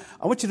 Now,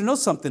 I want you to know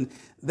something.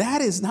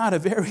 That is not a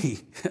very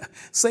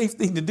safe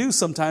thing to do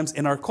sometimes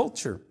in our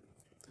culture.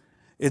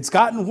 It's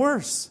gotten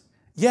worse.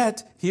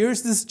 Yet,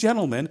 here's this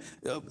gentleman,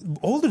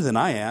 older than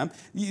I am,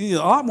 a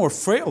lot more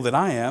frail than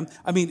I am.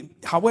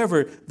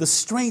 However, the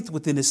strength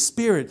within his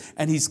spirit,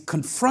 and he's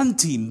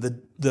confronting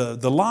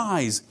the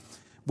lies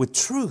with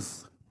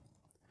truth.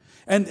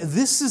 And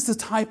this is the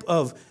type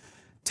of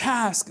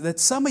task that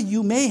some of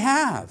you may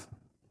have.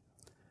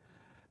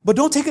 But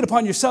don't take it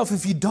upon yourself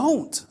if you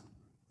don't.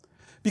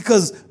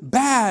 Because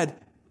bad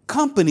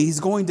company is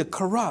going to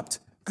corrupt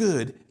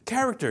good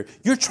character.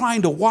 You're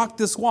trying to walk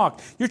this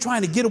walk. You're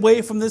trying to get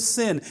away from this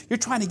sin. You're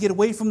trying to get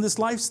away from this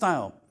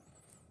lifestyle.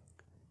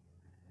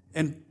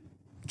 And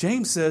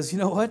James says, you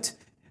know what?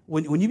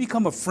 When you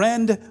become a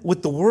friend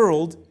with the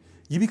world,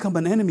 you become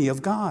an enemy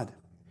of God.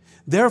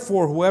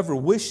 Therefore, whoever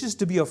wishes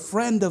to be a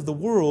friend of the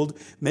world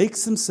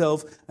makes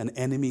himself an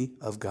enemy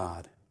of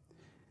God.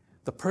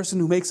 The person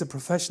who makes a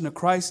profession of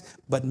Christ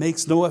but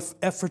makes no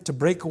effort to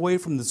break away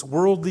from this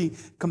worldly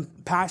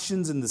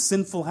passions and the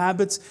sinful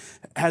habits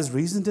has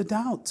reason to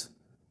doubt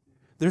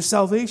their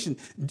salvation.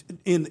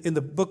 In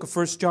the book of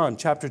 1 John,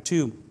 chapter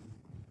 2,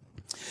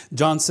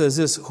 John says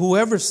this,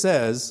 whoever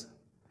says,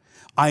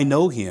 I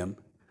know him,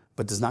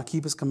 but does not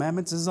keep his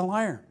commandments is a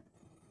liar.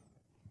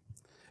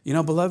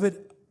 Beloved,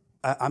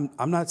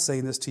 I'm not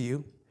saying this to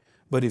you,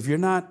 but if you're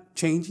not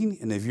changing,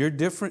 and if you're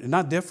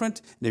not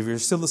different, and if you're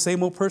still the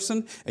same old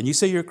person, and you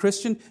say you're a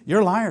Christian,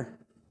 you're a liar.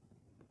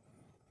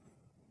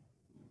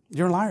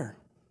 You're a liar.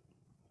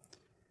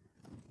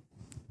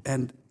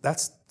 And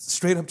that's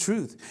straight up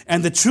truth.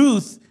 And the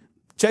truth,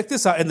 check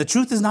this out, and the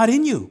truth is not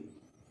in you.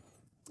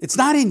 It's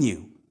not in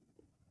you.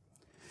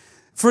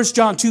 1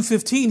 John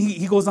 2:15,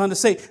 he goes on to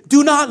say,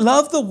 do not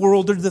love the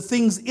world or the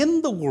things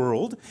in the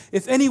world.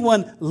 If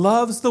anyone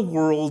loves the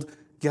world,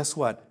 guess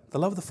what? The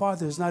love of the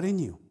Father is not in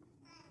you.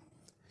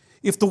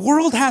 If the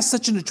world has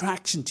such an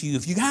attraction to you,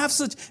 if it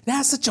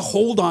has such a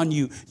hold on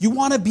you, you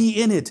want to be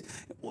in it.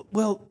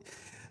 Well,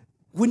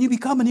 when you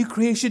become a new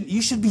creation,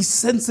 you should be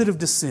sensitive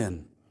to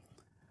sin.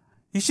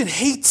 You should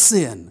hate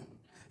sin.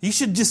 You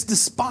should just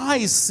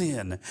despise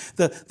sin.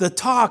 The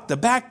talk, the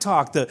back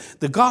talk,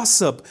 the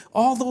gossip,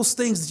 all those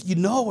things that you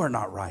know are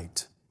not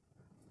right.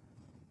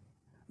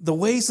 The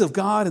ways of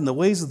God and the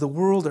ways of the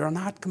world are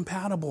not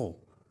compatible.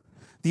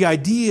 The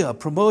idea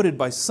promoted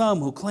by some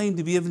who claim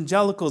to be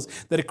evangelicals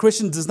that a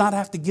Christian does not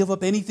have to give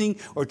up anything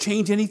or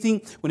change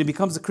anything when he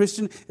becomes a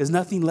Christian is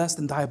nothing less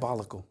than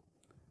diabolical.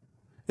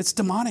 It's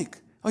demonic.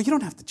 Oh, you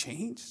don't have to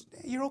change.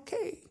 You're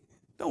okay.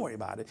 Don't worry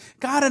about it.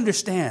 God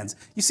understands.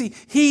 You see,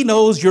 He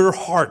knows your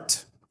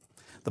heart.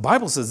 The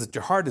Bible says that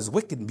your heart is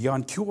wicked and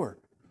beyond cure.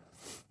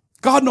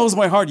 God knows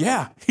my heart.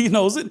 Yeah, he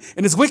knows it.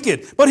 And it's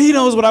wicked. But he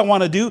knows what I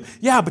want to do.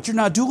 Yeah, but you're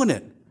not doing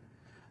it.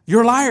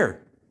 You're a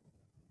liar.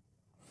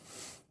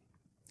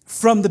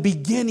 From the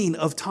beginning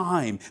of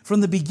time,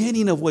 from the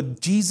beginning of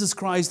what Jesus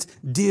Christ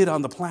did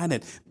on the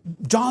planet,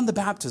 John the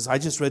Baptist, I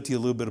just read to you a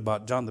little bit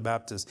about John the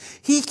Baptist.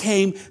 He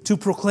came to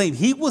proclaim.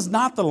 He was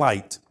not the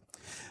light.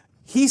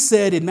 He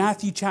said in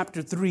Matthew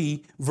chapter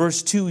 3,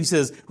 verse 2, he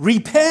says,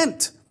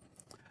 repent,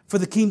 for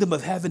the kingdom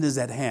of heaven is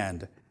at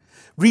hand.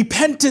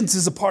 Repentance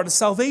is a part of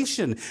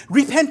salvation.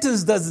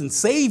 Repentance doesn't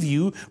save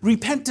you.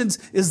 Repentance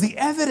is the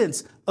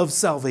evidence of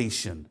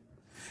salvation.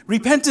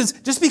 Repentance,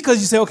 just because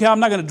you say, okay, I'm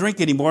not going to drink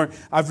anymore,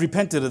 I've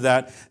repented of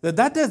that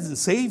doesn't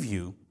save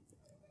you.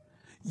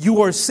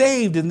 You are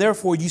saved, and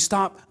therefore you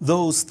stop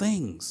those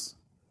things.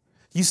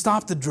 You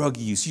stop the drug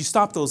use. You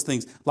stop those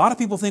things. A lot of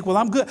people think, well,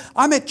 I'm good.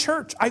 I'm at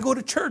church. I go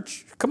to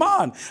church. Come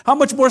on. How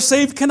much more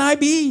saved can I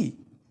be?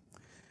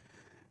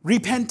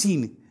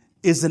 Repenting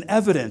is an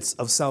evidence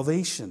of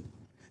salvation.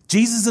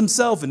 Jesus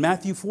himself in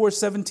Matthew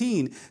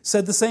 4:17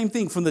 said the same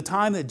thing from the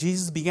time that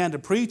Jesus began to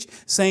preach,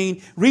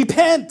 saying,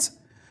 repent,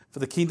 for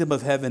the kingdom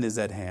of heaven is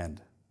at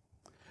hand.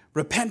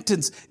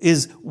 Repentance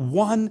is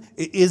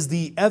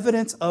the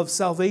evidence of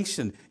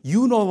salvation.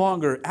 You no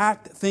longer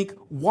act, think,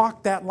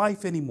 walk that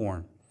life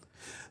anymore.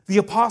 The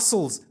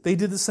apostles, they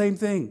did the same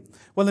thing.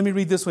 Well, let me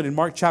read this one. In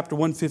Mark chapter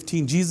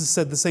 1:15, Jesus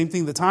said the same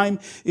thing. The time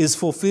is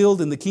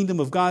fulfilled and the kingdom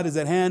of God is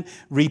at hand.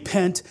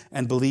 Repent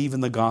and believe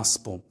in the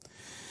gospel.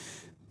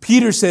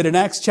 Peter said in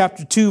Acts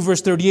chapter 2,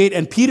 verse 38,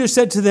 and Peter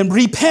said to them,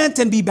 repent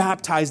and be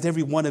baptized,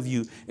 every one of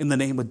you, in the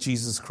name of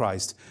Jesus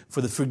Christ,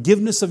 for the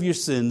forgiveness of your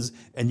sins,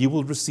 and you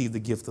will receive the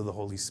gift of the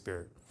Holy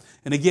Spirit.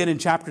 And again in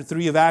chapter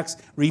 3 of Acts,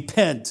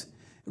 repent,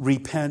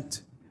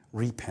 repent,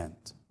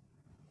 repent.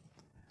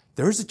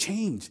 There is a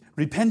change.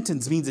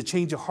 Repentance means a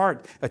change of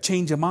heart, a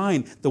change of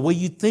mind, the way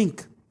you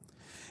think.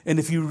 And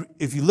if you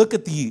look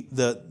at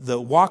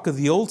the walk of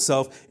the old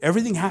self,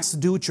 everything has to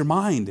do with your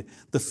mind.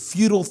 The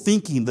futile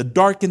thinking, the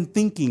darkened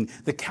thinking,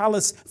 the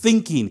callous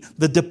thinking,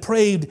 the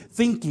depraved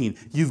thinking.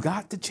 You've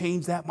got to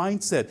change that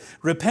mindset.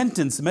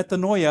 Repentance,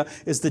 metanoia,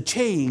 is to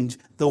change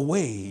the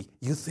way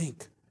you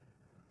think.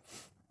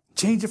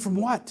 Change it from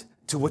what?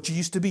 To what you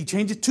used to be.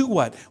 Change it to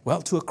what?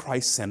 Well, to a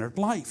Christ-centered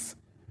life.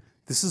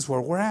 This is where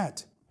we're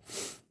at.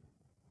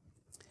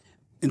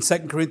 In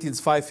 2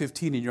 Corinthians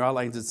 5:15 in your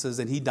outlines it says,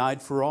 and he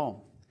died for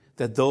all,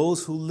 that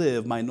those who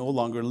live might no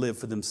longer live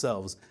for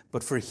themselves,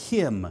 but for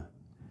him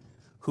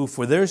who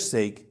for their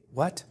sake,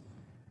 what?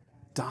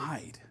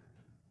 Died.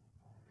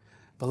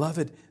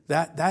 Beloved,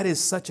 that is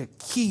such a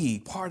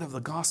key part of the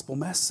gospel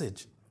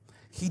message.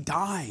 He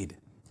died.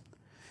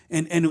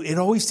 And it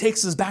always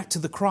takes us back to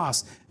the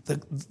cross,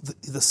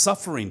 the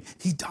suffering.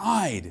 He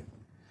died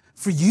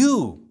for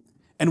you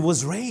and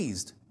was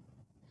raised.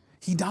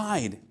 He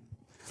died.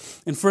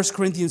 In 1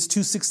 Corinthians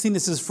 2:16,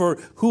 it says, for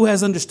who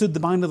has understood the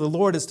mind of the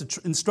Lord is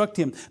to instruct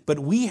him, but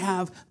we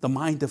have the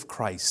mind of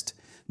Christ.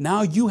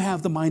 Now you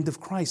have the mind of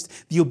Christ.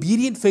 The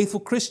obedient, faithful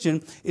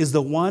Christian is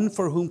the one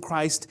for whom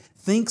Christ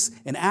thinks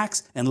and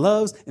acts and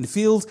loves and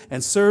feels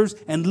and serves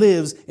and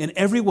lives in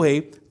every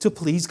way to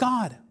please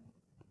God.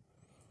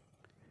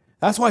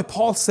 That's why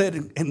Paul said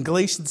in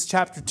Galatians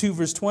chapter 2,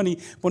 verse 20,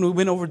 when we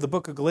went over the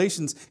book of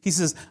Galatians, he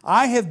says,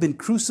 I have been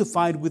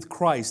crucified with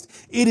Christ.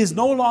 It is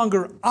no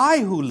longer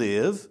I who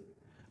live,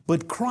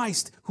 but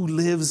Christ who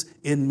lives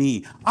in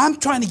me. I'm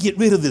trying to get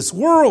rid of this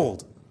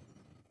world.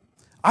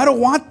 I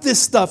don't want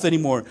this stuff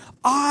anymore.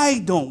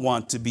 I don't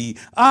want to be.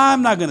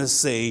 I'm not going to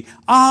say.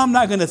 I'm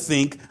not going to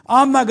think.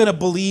 I'm not going to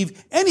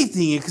believe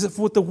anything except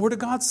for what the Word of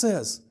God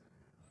says.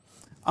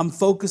 I'm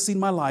focusing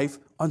my life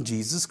on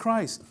Jesus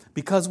Christ.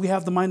 Because we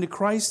have the mind of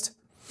Christ,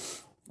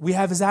 we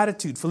have his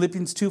attitude.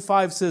 Philippians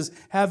 2:5 says,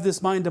 have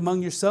this mind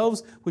among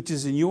yourselves, which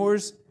is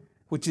yours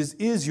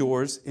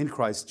in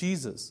Christ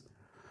Jesus.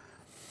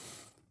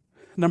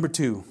 Number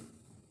 2,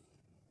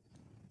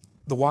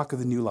 the walk of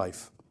the new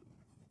life.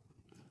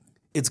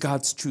 It's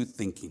God's truth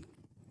thinking.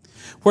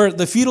 Where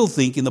the futile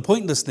thinking, the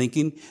pointless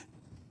thinking,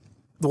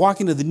 the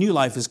walking of the new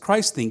life is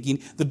Christ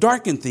thinking. The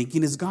darkened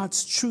thinking is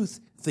God's truth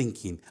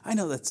thinking. I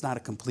know that's not a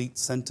complete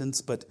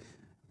sentence, but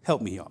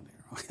help me out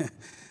there.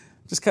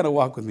 Just kind of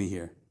walk with me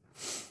here.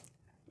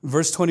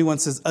 Verse 21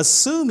 says,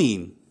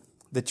 assuming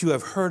that you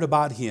have heard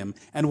about him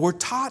and were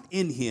taught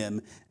in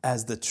him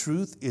as the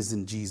truth is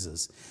in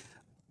Jesus.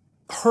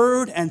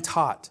 Heard and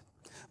taught,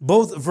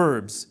 both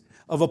verbs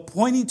of a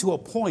pointing to a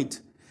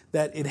point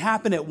that it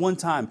happened at one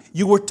time.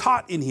 You were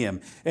taught in him.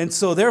 And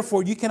so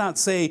therefore you cannot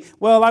say,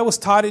 well, I was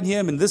taught in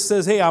him and this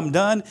says, hey, I'm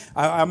done.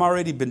 I'm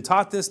already been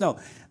taught this. No,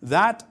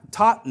 that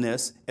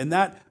taughtness and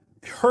that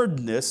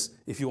heardness,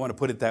 if you want to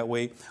put it that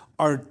way,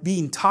 are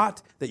being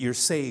taught that you're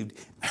saved,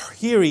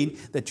 hearing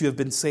that you have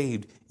been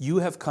saved. You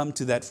have come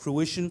to that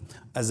fruition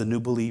as a new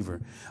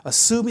believer.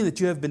 Assuming that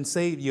you have been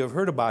saved, you have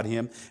heard about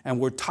him and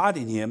were taught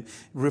in him,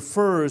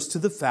 refers to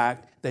the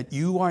fact that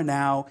you are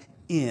now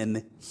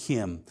in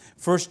him.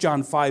 1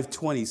 John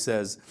 5:20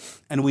 says,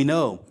 and we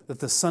know that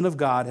the Son of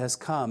God has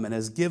come and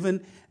has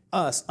given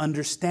us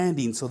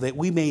understanding so that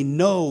we may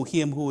know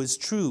him who is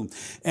true.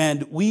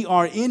 And we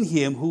are in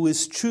him who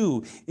is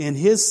true, in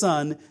his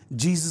Son,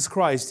 Jesus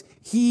Christ.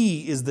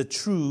 He is the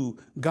true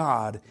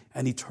God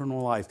and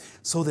eternal life,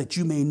 so that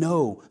you may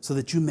know, so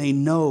that you may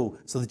know,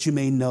 so that you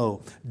may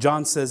know.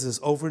 John says this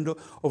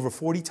over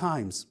 40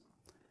 times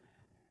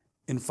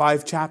in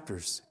 5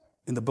 chapters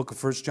in the book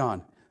of 1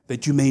 John,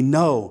 that you may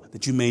know,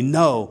 that you may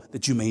know,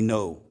 that you may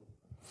know.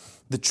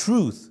 The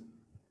truth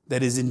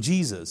that is in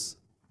Jesus,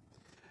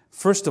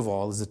 first of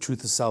all, is the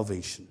truth of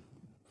salvation.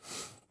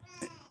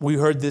 We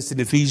heard this in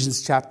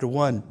Ephesians chapter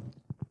 1.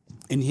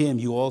 In him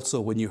you also,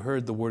 when you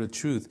heard the word of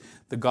truth,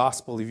 the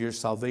gospel of your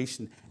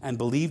salvation, and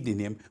believed in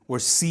him, were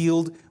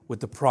sealed with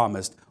the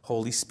promised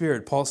Holy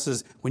Spirit. Paul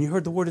says, when you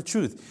heard the word of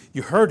truth,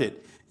 you heard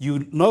it,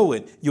 you know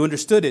it, you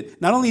understood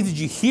it. Not only did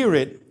you hear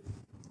it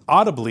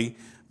audibly,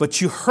 but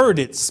you heard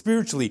it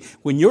spiritually.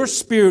 When your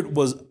spirit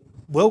was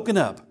woken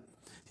up,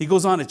 he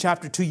goes on in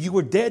chapter 2, you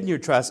were dead in your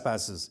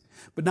trespasses,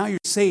 but now you're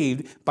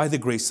saved by the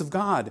grace of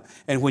God.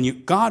 And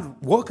when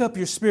God woke up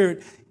your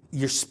spirit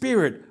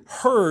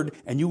heard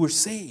and you were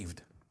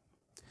saved.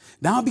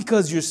 Now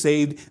because you're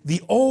saved,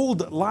 the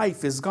old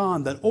life is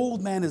gone. That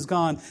old man is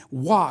gone.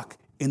 Walk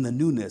in the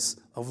newness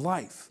of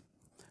life.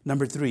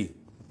 Number 3.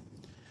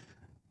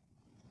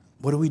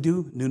 What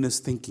do? Newness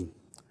thinking.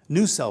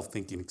 New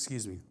self-thinking,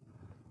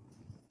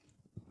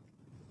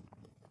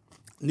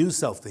 New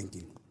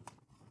self-thinking.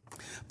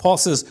 Paul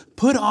says,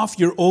 put off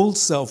your old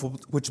self,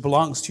 which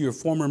belongs to your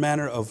former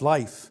manner of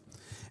life,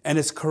 and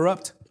is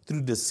corrupt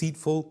through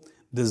deceitful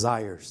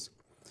desires.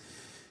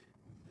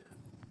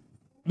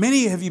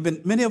 Many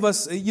of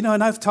us,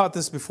 and I've taught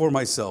this before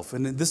myself,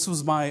 and this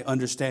was my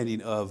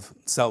understanding of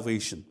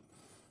salvation.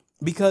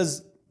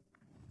 Because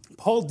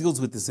Paul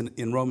deals with this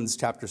in Romans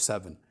chapter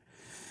 7.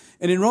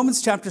 And in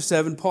Romans chapter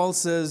 7, Paul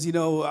says,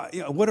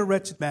 what a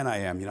wretched man I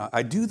am.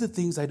 I do the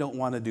things I don't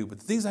want to do, but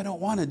the things I don't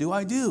want to do,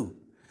 I do.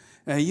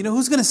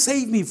 Who's going to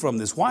save me from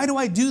this? Why do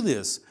I do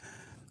this?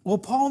 Well,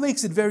 Paul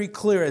makes it very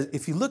clear.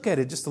 If you look at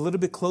it just a little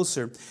bit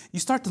closer, you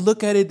start to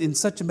look at it in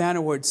such a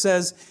manner where it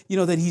says,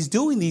 that he's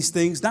doing these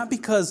things not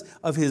because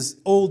of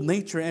his old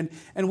nature.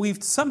 And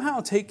we've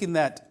somehow taken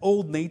that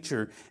old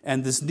nature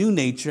and this new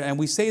nature, and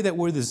we say that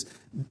we're this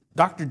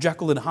Dr.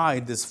 Jekyll and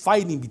Hyde, this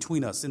fighting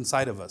between us,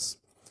 inside of us.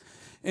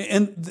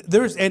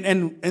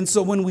 And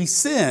so when we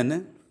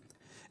sin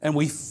and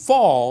we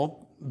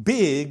fall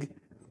big,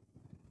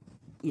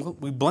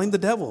 we blame the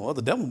devil. Well,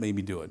 the devil made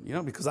me do it,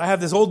 because I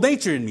have this old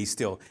nature in me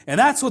still. And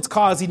that's what's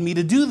causing me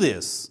to do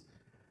this.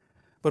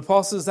 But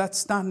Paul says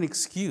that's not an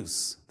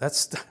excuse.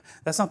 That's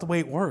not the way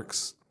it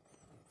works.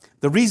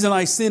 The reason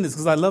I sin is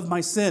because I love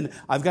my sin.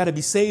 I've got to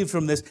be saved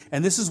from this.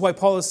 And this is why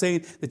Paul is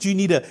saying that you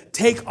need to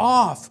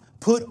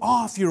put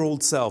off your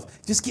old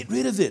self. Just get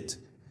rid of it.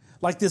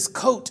 Like this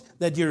coat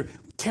that you're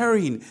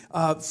carrying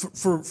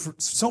for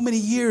so many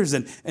years,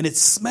 and it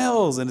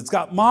smells, and it's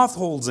got moth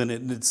holes in it,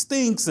 and it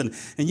stinks, and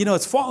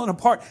it's falling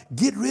apart.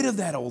 Get rid of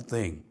that old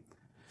thing.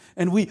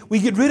 And we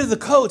get rid of the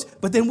coat,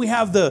 but then we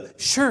have the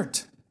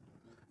shirt.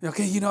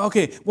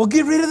 Okay, well,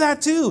 get rid of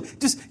that too.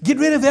 Just get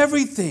rid of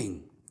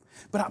everything.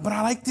 But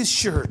I like this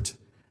shirt.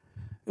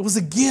 It was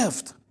a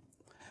gift.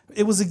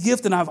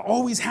 And I've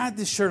always had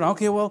this shirt.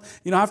 Okay, well,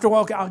 after a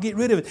while, I'll get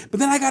rid of it. But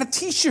then I got a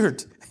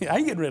T-shirt. I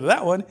ain't getting rid of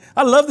that one.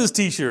 I love this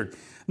T-shirt.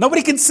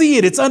 Nobody can see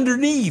it. It's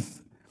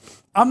underneath.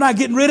 I'm not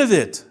getting rid of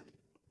it.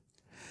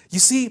 You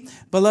see,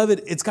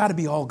 beloved, it's got to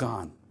be all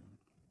gone.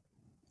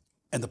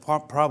 And the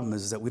problem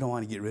is that we don't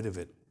want to get rid of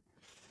it.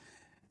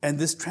 And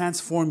this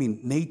transforming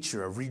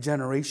nature of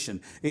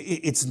regeneration,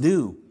 it's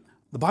new.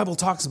 The Bible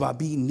talks about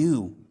being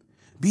new,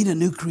 being a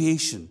new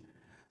creation,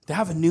 to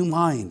have a new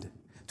mind,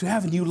 to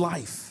have a new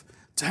life,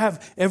 to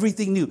have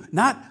everything new.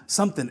 Not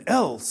something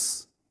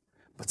else,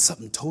 but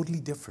something totally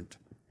different,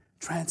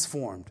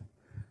 transformed.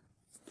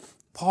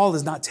 Paul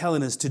is not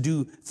telling us to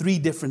do 3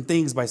 different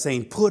things by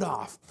saying, put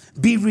off,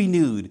 be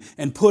renewed,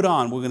 and put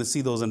on. We're going to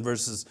see those in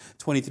verses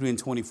 23 and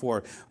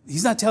 24.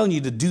 He's not telling you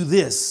to do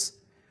this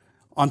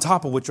on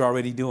top of what you're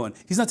already doing.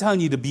 He's not telling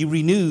you to be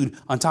renewed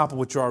on top of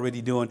what you're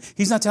already doing.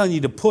 He's not telling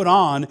you to put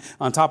on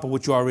top of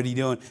what you're already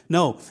doing.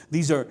 No,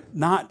 these are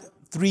not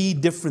 3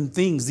 different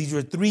things. These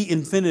are 3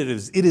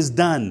 infinitives. It is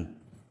done.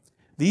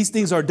 These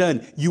things are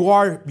done. You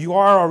are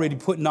already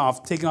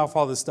taking off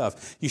all this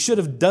stuff. You should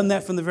have done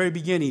that from the very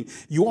beginning.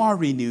 You are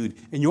renewed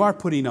and you are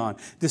putting on.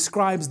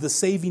 Describes the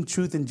saving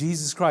truth in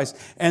Jesus Christ.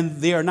 And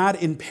they are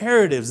not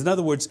imperatives. In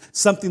other words,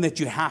 something that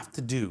you have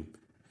to do.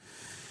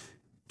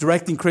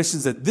 Directing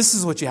Christians that this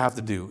is what you have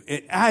to do.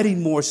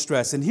 Adding more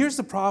stress. And here's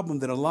the problem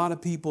that a lot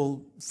of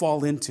people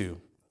fall into.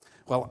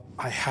 Well,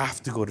 I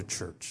have to go to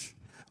church.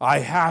 I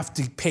have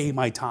to pay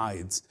my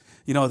tithes.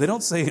 They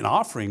don't say an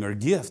offering or a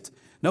gift.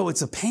 No,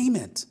 it's a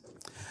payment.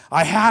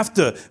 I have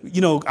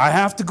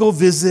to go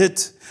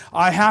visit.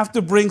 I have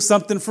to bring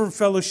something for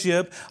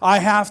fellowship. I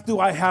have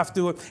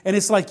to. And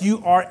it's like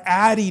you are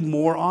adding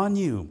more on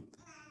you.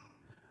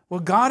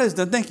 Well, God has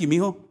done. Thank you,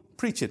 mijo.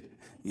 Preach it.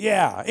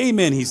 Yeah.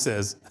 Amen, he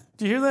says.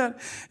 Did you hear that?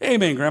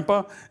 Amen,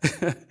 Grandpa.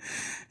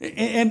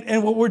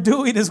 And what we're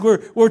doing is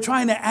we're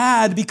trying to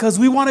add because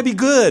we want to be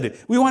good.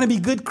 We want to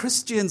be good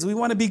Christians. We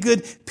want to be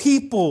good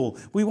people.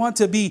 We want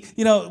to be,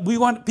 we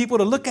want people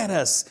to look at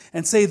us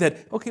and say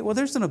that, okay, well,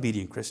 there's an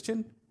obedient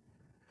Christian.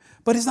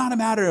 But it's not a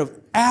matter of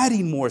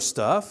adding more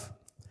stuff.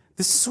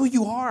 This is who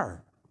you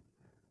are.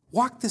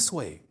 Walk this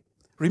way.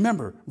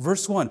 Remember,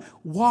 verse 1,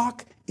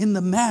 walk in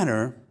the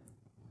manner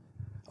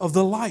of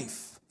the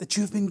life that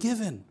you've been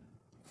given.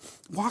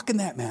 Walk in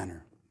that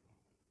manner.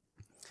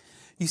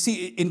 You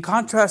see, in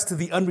contrast to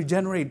the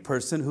unregenerated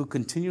person who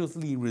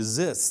continually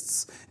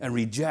resists and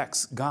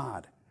rejects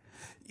God,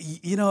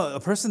 a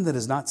person that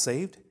is not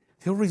saved,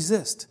 he'll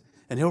resist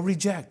and he'll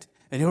reject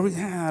and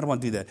I don't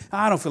want to do that.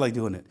 I don't feel like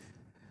doing it.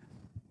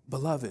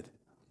 Beloved,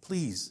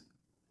 please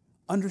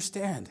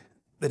understand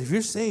that if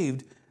you're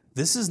saved,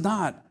 this is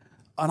not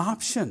an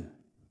option.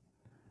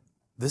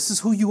 This is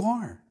who you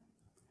are.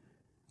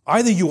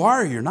 Either you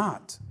are or you're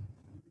not.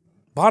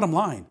 Bottom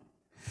line.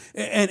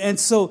 And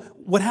so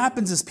what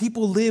happens is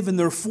people live in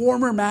their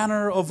former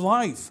manner of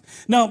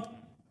life. Now,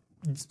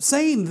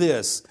 saying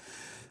this,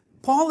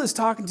 Paul is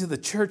talking to the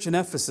church in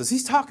Ephesus.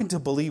 He's talking to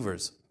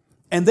believers.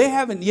 And they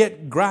haven't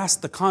yet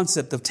grasped the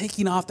concept of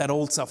taking off that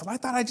old self. Well, I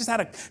thought I just had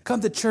to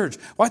come to church.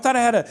 Well, I thought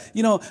I had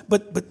to,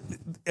 but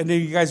and then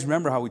you guys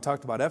remember how we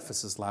talked about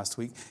Ephesus last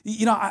week.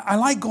 I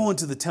like going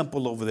to the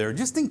temple over there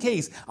just in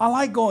case. I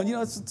like going.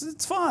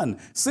 It's fun.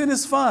 Sin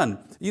is fun.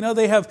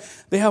 They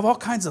have all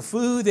kinds of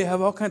food. They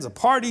have all kinds of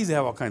parties. They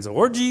have all kinds of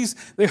orgies.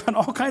 They have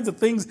all kinds of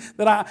things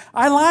that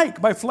I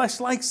like. My flesh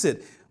likes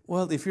it.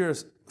 Well, if you're a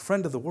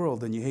friend of the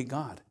world, then you hate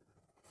God.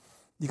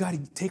 You got to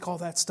take all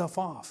that stuff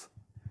off.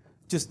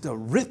 Just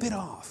rip it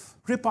off.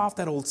 Rip off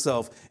that old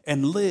self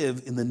and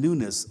live in the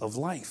newness of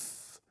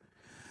life.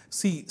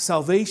 See,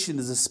 salvation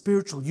is a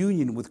spiritual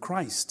union with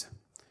Christ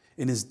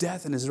in his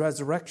death and his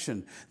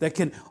resurrection that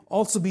can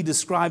also be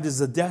described as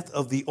the death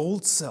of the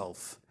old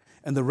self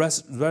and the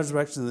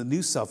resurrection of the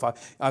new self.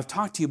 I've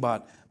talked to you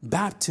about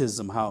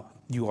baptism, how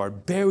you are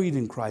buried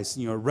in Christ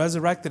and you are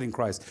resurrected in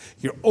Christ.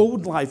 Your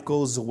old life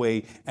goes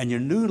away and your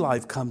new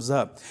life comes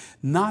up.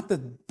 Not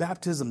that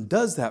baptism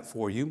does that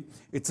for you.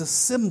 It's a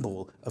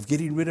symbol of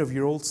getting rid of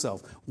your old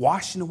self,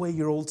 washing away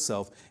your old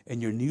self,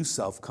 and your new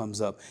self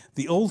comes up.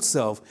 The old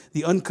self,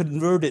 the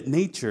unconverted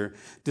nature,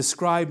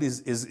 described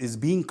is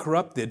being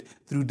corrupted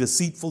through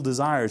deceitful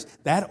desires.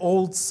 That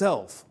old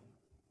self,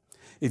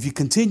 if you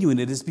continue in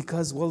it, it's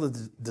because, of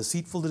the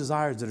deceitful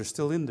desires that are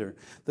still in there.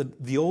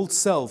 The old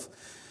self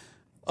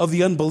of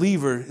the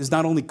unbeliever is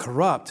not only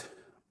corrupt,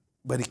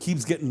 but it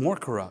keeps getting more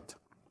corrupt.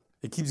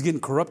 It keeps getting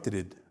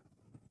corrupted,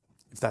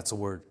 if that's a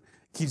word.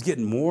 It keeps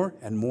getting more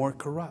and more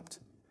corrupt.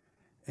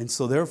 And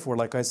so therefore,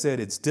 like I said,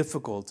 it's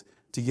difficult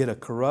to get a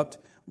corrupt,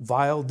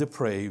 vile,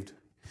 depraved,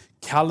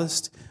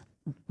 calloused,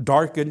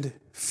 darkened,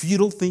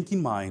 futile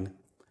thinking mind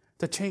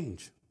to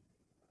change.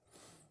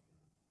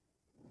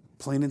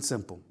 Plain and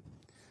simple.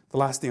 The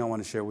last thing I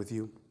want to share with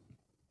you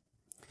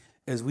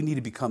is we need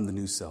to become the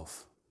new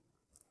self.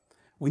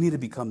 We need to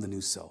become the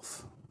new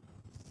self.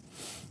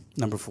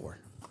 Number 4.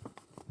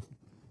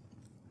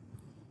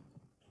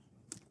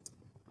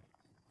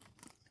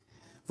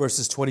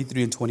 Verses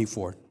 23 and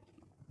 24.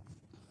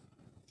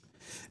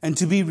 And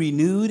to be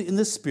renewed in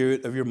the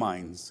spirit of your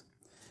minds,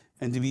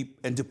 and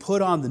to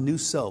put on the new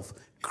self,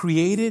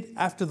 created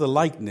after the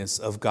likeness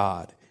of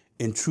God,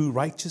 in true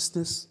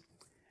righteousness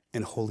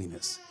and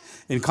holiness.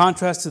 In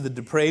contrast to the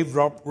depraved,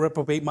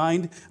 reprobate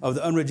mind of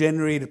the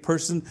unregenerated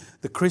person,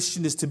 the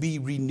Christian is to be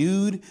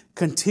renewed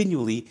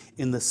continually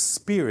in the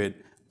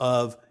spirit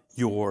of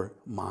your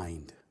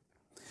mind.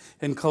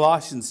 In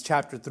Colossians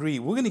chapter 3,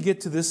 we're going to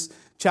get to this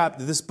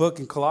chapter, this book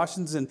in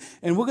Colossians, and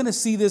we're going to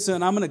see this,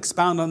 and I'm going to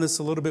expound on this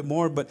a little bit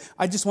more, but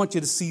I just want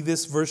you to see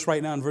this verse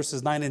right now in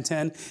verses 9 and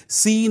 10.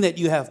 Seeing that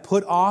you have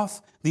put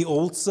off the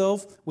old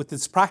self with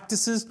its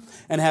practices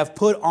and have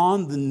put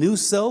on the new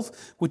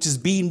self, which is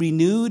being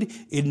renewed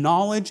in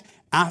knowledge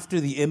after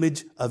the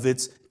image of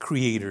its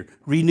creator.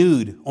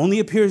 Renewed only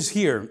appears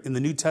here in the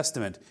New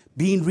Testament.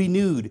 Being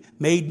renewed,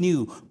 made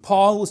new.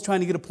 Paul was trying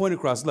to get a point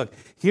across. Look,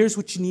 here's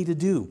what you need to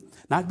do.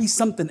 Not be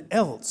something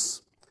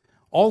else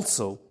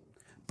also,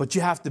 but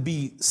you have to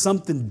be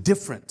something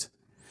different.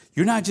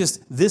 You're not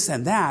just this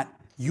and that.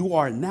 You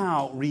are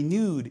now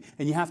renewed,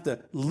 and you have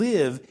to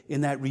live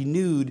in that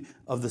renewed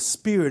of the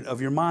spirit of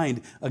your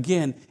mind.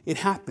 Again, it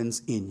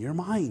happens in your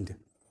mind.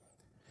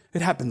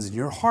 It happens in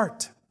your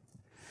heart.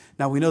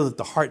 Now, we know that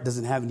the heart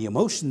doesn't have any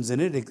emotions in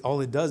it. All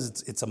it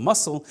does, it's a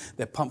muscle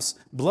that pumps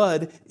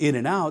blood in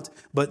and out.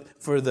 But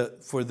for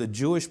the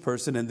Jewish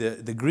person and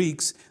the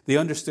Greeks, they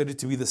understood it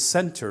to be the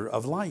center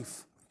of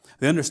life.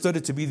 They understood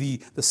it to be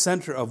the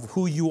center of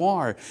who you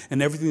are,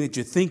 and everything that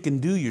you think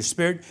and do, your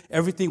spirit,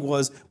 everything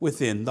was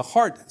within the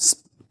heart.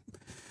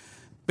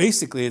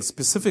 Basically, and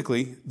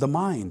specifically, the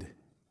mind.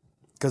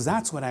 Because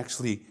that's what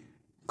actually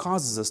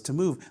causes us to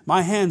move.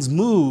 My hands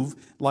move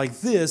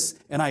like this,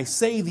 and I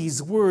say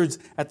these words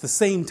at the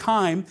same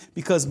time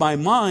because my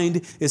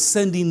mind is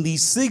sending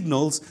these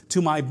signals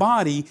to my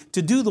body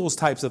to do those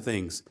types of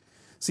things.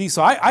 See,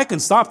 so I can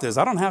stop this.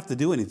 I don't have to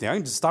do anything. I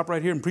can just stop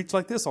right here and preach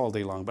like this all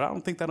day long. But I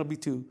don't think that'll be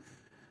too,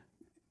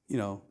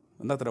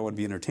 not that I want to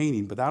be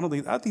entertaining, but I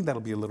think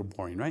that'll be a little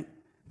boring, right?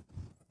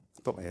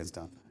 Put my hands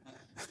down.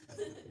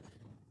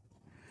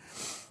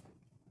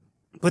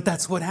 But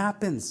that's what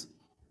happens.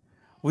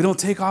 We don't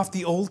take off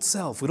the old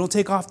self. We don't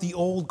take off the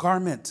old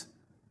garment.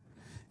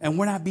 And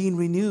we're not being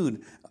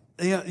renewed.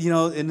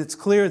 And it's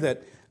clear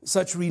that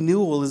such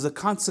renewal is a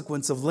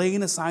consequence of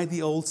laying aside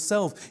the old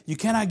self. You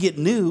cannot get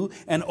new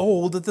and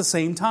old at the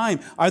same time.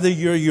 Either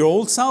you're your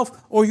old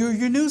self or you're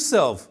your new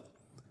self.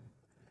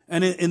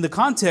 And in the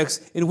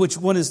context in which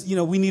one is,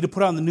 we need to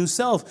put on the new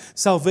self,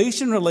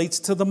 salvation relates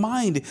to the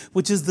mind,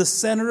 which is the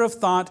center of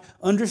thought,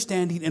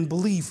 understanding, and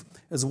belief,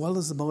 as well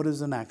as the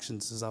motives and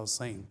actions, as I was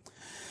saying.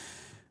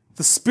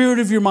 The spirit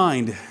of your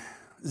mind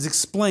is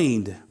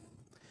explained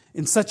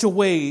in such a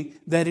way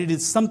that it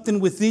is something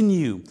within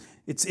you.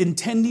 It's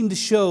intending to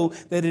show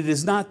that it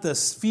is not the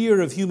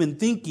sphere of human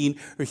thinking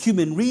or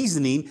human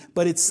reasoning,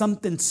 but it's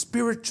something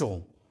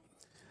spiritual.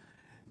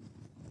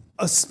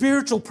 A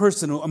spiritual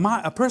person,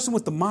 a person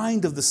with the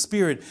mind of the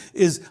Spirit,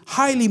 is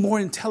highly more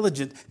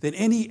intelligent than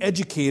any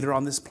educator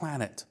on this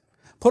planet.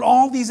 Put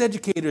all these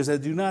educators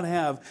that do not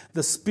have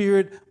the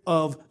spirit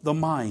of the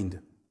mind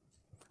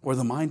or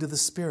the mind of the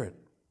Spirit.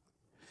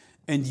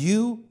 And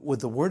you, with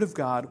the Word of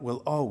God,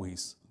 will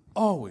always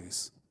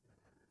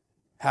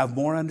have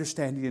more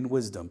understanding and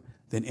wisdom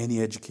than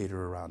any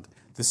educator around.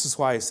 This is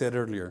why I said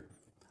earlier,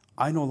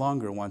 I no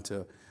longer want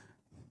to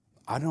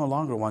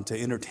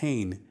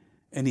entertain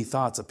any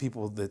thoughts of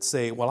people that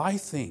say, well, I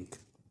think,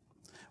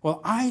 well,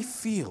 I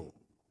feel.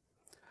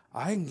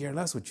 I can care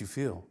less what you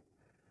feel.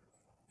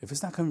 If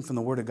it's not coming from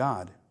the Word of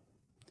God,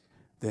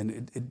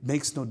 then it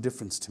makes no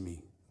difference to me.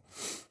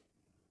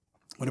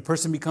 When a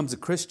person becomes a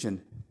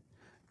Christian,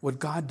 what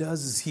God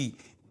does is He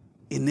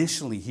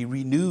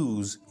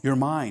renews your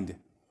mind.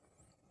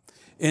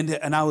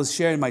 And I was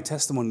sharing my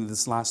testimony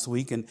this last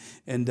week,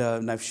 and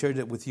I've shared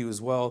it with you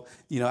as well.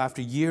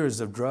 After years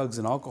of drugs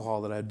and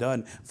alcohol that I'd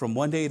done, from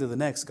one day to the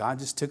next, God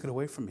just took it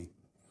away from me.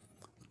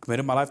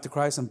 Committed my life to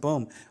Christ, and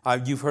boom.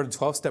 You've heard of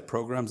 12-step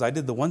programs. I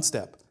did the one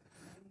step.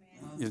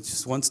 It's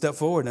just one step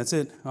forward, and that's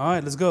it. All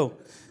right, let's go.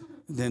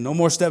 Then no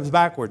more steps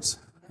backwards.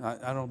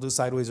 I don't do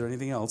sideways or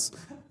anything else.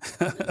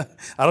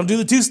 I don't do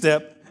the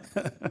two-step.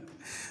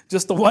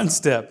 Just the one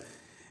step.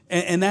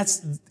 And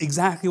that's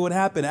exactly what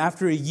happened.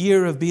 After a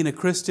year of being a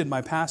Christian,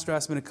 my pastor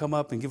asked me to come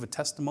up and give a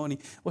testimony.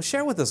 Well,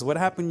 share with us what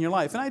happened in your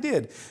life. And I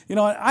did.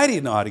 I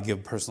didn't know how to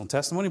give personal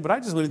testimony, but I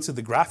just went into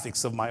the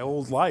graphics of my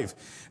old life.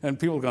 And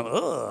people were going,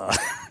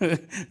 ugh,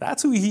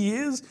 that's who he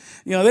is?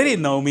 They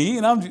didn't know me.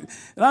 And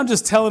I'm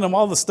just telling them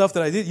all the stuff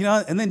that I did.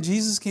 And then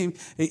Jesus came.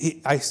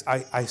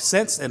 I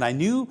sensed and I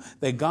knew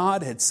that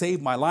God had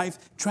saved my life,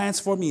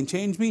 transformed me and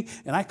changed me.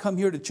 And I come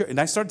here to church. And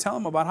I started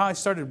telling them about how I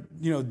started,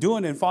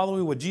 doing and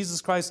following what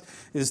Jesus Christ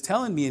is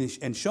telling me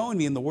and showing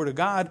me in the Word of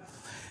God,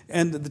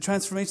 and the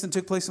transformation that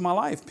took place in my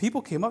life.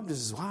 People came up and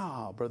said,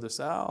 wow, Brother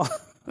Sal,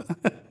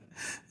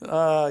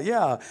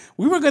 yeah,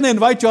 we were going to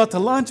invite you out to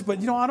lunch, but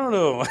I don't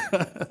know.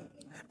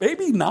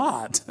 Maybe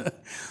not.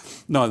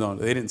 No,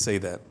 they didn't say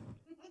that.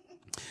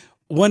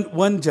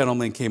 One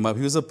gentleman came up.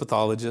 He was a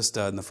pathologist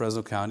in the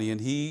Fresno County,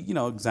 and he,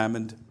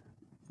 examined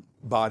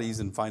bodies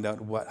and find out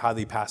how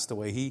they passed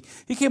away.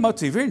 He came up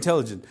to me, very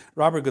intelligent,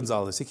 Robert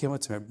Gonzalez. He came up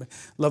to me.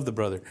 Love the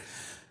brother.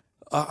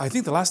 I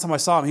think the last time I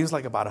saw him, he was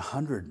like about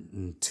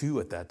 102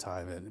 at that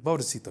time. And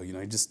Bodicito,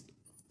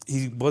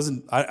 he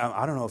wasn't,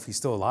 I don't know if he's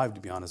still alive, to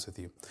be honest with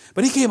you.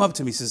 But he came up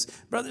to me, he says,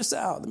 Brother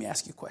Sal, let me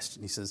ask you a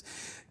question. He says,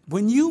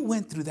 when you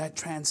went through that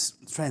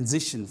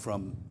transition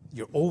from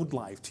your old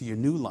life to your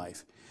new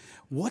life,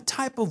 what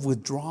type of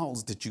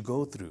withdrawals did you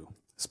go through?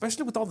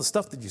 Especially with all the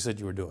stuff that you said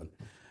you were doing.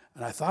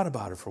 And I thought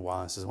about it for a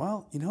while. I says,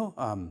 well, I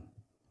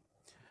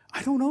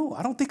don't know.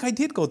 I don't think I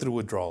did go through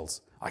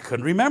withdrawals. I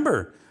couldn't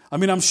remember.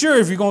 I'm sure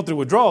if you're going through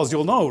withdrawals,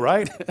 you'll know,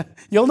 right?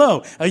 You'll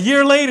know. A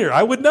year later,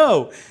 I would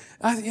know.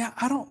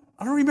 I don't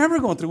remember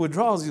going through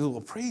withdrawals. You go,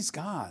 well, praise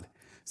God.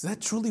 So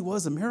that truly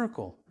was a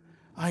miracle.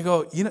 I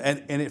go,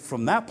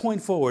 from that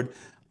point forward,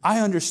 I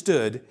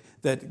understood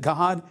that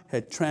God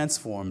had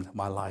transformed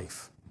my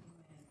life.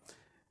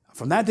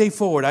 From that day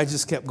forward, I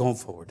just kept going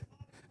forward.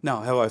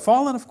 Now, have I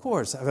fallen? Of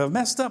course. Have I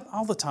messed up?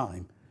 All the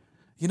time.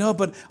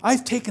 But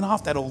I've taken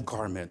off that old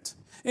garment.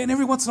 And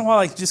every once in a while,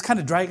 I just kind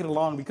of drag it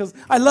along because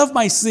I love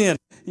my sin,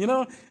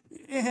 and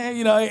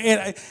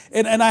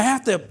I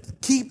have to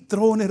keep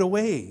throwing it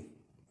away.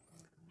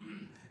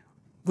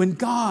 When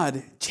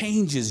God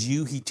changes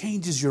you, He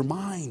changes your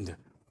mind.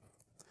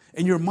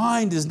 And your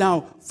mind is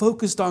now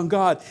focused on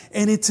God.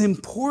 And it's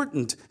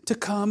important to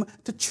come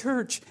to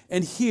church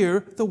and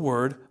hear the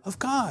Word of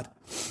God.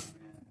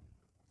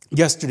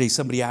 Yesterday,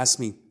 somebody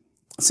asked me,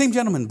 same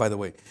gentleman, by the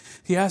way.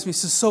 He asked me, he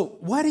says, so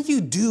what do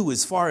you do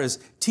as far as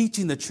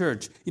teaching the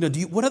church?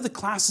 What other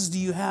classes do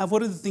you have?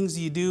 What other things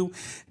do you do?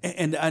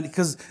 And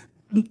because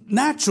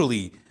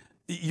naturally,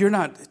 you're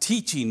not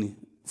teaching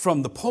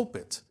from the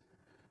pulpit.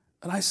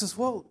 And I says,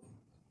 well,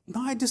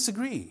 no, I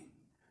disagree.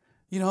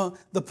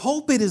 The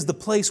pulpit is the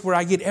place where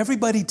I get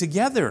everybody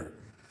together.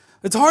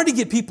 It's hard to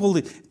get people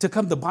to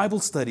come to Bible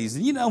studies.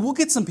 And, we'll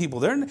get some people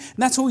there, and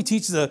that's where we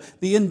teach the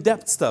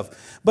in-depth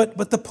stuff.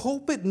 But the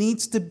pulpit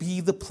needs to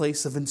be the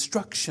place of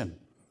instruction.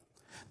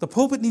 The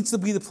pulpit needs to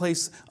be the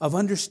place of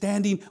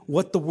understanding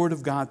what the Word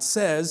of God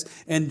says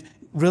and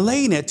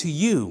relaying it to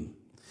you.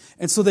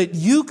 And so that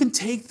you can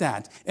take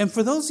that. And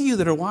for those of you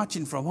that are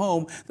watching from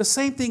home, the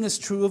same thing is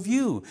true of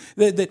you.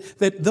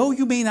 That though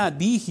you may not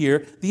be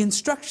here, the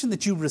instruction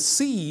that you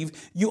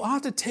receive, you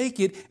ought to take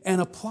it and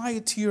apply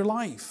it to your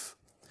life.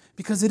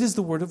 Because it is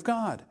the Word of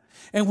God.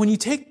 And when you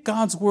take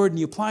God's Word and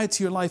you apply it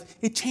to your life,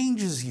 it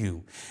changes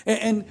you.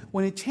 And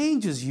when it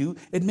changes you,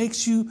 it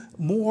makes you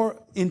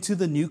more into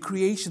the new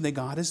creation that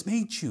God has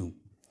made you.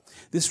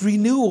 This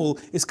renewal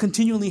is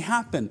continually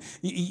happen.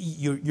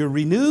 You're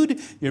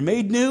renewed, you're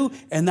made new,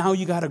 and now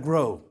you got to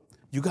grow.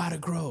 You got to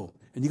grow,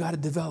 and you got to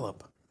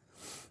develop.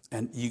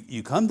 And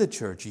you come to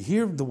church, you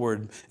hear the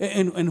Word.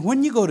 And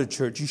when you go to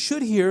church, you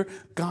should hear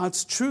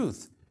God's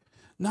truth.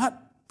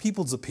 Not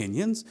people's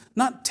opinions,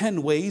 not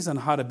 10 ways on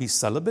how to be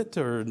celibate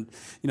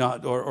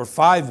or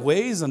 5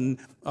 ways on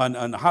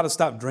how to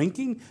stop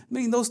drinking. I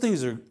mean, those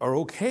things are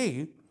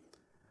okay,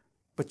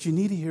 but you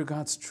need to hear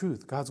God's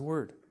truth, God's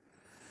Word.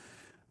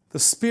 The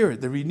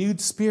spirit, the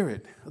renewed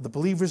spirit of the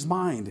believer's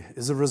mind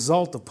is a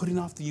result of putting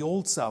off the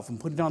old self and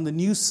putting on the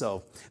new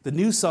self. The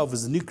new self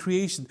is a new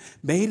creation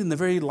made in the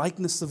very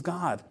likeness of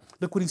God.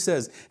 Look what he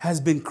says,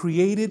 has been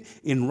created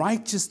in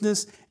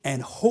righteousness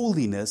and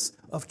holiness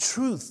of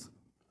truth.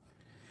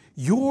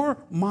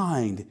 Your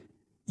mind,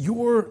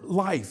 your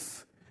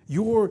life,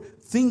 your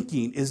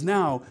thinking is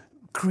now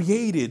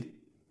created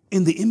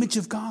in the image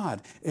of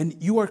God. And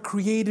you are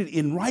created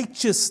in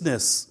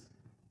righteousness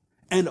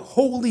and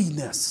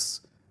holiness.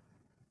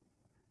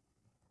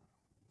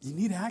 You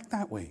need to act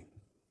that way.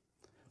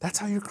 That's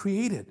how you're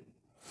created.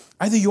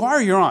 Either you are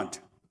or you aren't.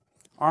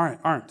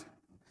 Aren't.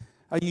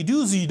 You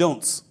do's or you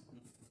don'ts.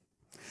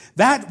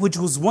 That which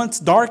was once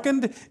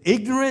darkened,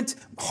 ignorant,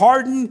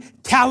 hardened,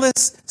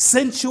 callous,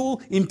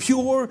 sensual,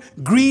 impure,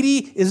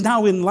 greedy is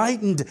now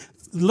enlightened,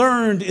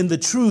 learned in the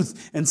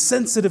truth, and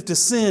sensitive to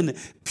sin,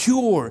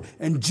 pure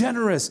and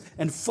generous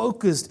and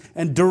focused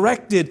and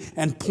directed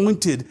and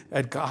pointed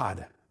at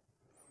God.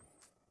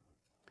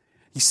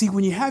 You see,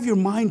 when you have your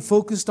mind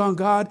focused on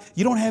God,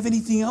 you don't have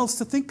anything else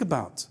to think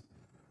about.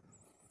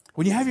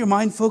 When you have your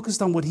mind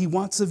focused on what He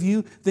wants of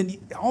you, then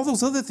all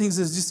those other things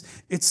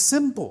it's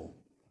simple.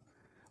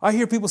 I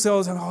hear people say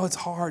all the time, it's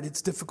hard,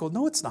 it's difficult.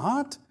 No, it's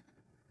not.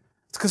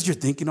 It's because you're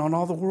thinking on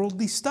all the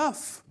worldly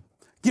stuff.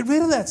 Get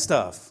rid of that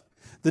stuff.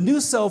 The new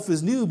self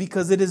is new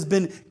because it has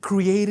been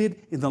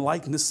created in the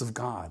likeness of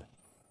God.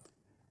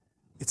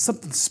 It's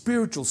something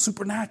spiritual,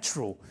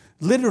 supernatural,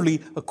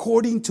 literally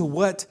according to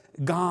what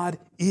God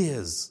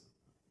is.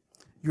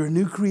 You're a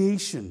new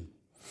creation.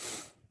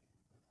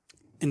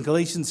 In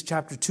Galatians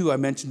chapter 2, I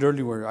mentioned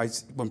earlier,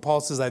 when Paul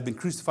says, I've been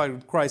crucified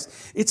with Christ,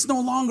 it's no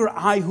longer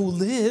I who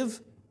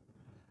live.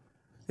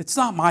 It's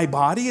not my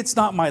body, it's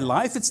not my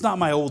life, it's not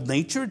my old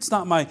nature, it's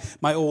not my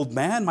old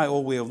man, my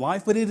old way of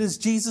life, but it is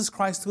Jesus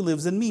Christ who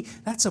lives in me.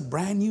 That's a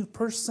brand new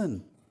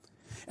person.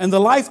 And the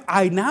life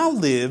I now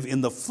live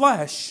in the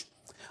flesh,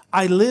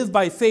 I live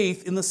by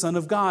faith in the Son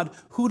of God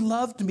who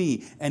loved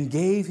me and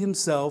gave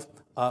Himself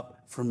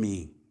up for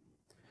me.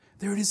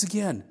 There it is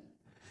again.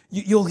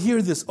 You'll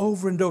hear this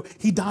over and over.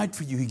 He died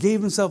for you. He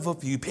gave Himself up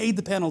for you. He paid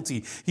the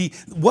penalty.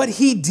 What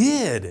He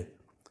did,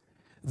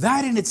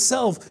 that in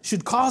itself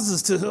should cause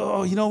us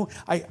to,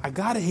 I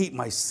got to hate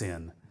my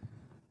sin.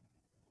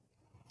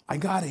 I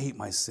got to hate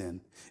my sin.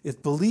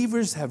 If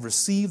believers have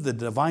received the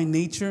divine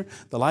nature,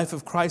 the life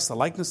of Christ, the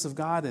likeness of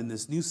God, and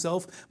this new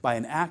self by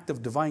an act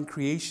of divine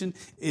creation,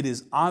 it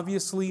is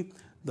obviously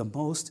the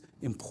most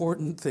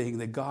important thing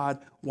that God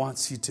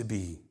wants you to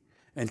be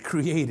and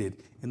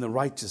created in the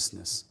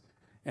righteousness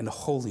and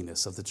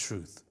holiness of the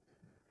truth.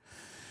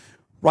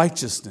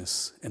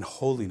 Righteousness and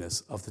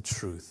holiness of the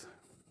truth.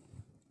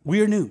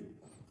 We are new.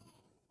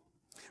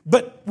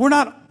 But we're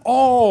not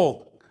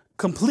all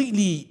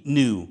completely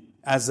new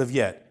as of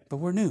yet, but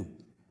we're new.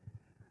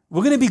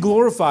 We're going to be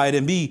glorified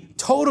and be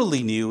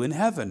totally new in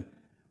heaven,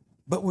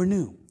 but we're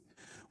new.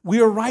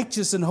 We are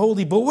righteous and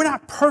holy, but we're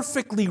not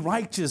perfectly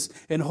righteous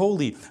and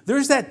holy.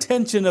 There's that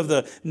tension of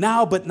the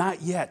now but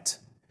not yet.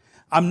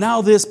 I'm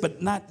now this,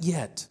 but not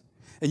yet.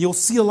 And you'll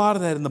see a lot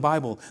of that in the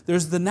Bible.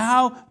 There's the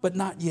now, but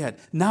not yet.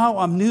 Now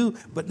I'm new,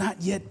 but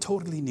not yet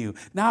totally new.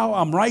 Now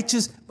I'm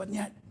righteous, but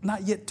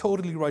not yet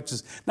totally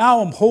righteous. Now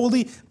I'm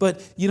holy,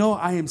 but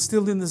I am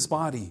still in this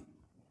body.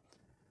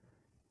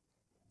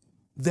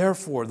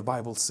 Therefore, the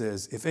Bible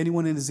says, if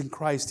anyone is in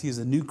Christ, he is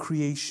a new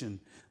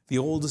creation. The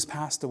old has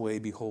passed away,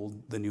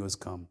 behold, the new has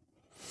come.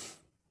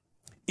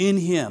 In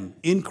Him,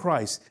 in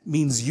Christ,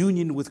 means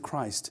union with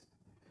Christ.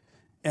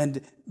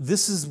 And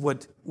this is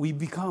what we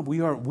become.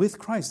 We are with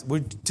Christ. We're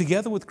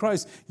together with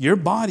Christ. Your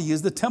body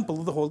is the temple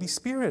of the Holy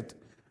Spirit.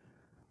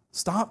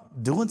 Stop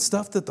doing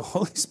stuff that the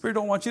Holy Spirit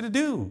don't want you to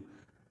do.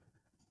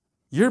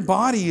 Your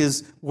body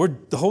is where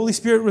the Holy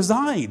Spirit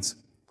resides.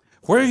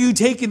 Where are you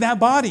taking that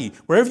body?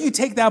 Wherever you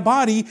take that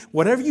body,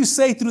 whatever you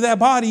say through that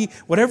body,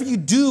 whatever you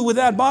do with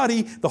that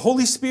body, the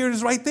Holy Spirit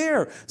is right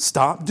there.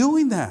 Stop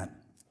doing that.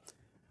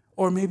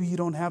 Or maybe you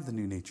don't have the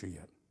new nature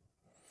yet.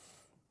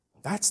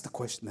 That's the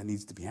question that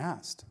needs to be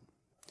asked.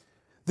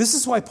 This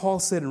is why Paul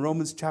said in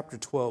Romans chapter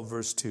 12,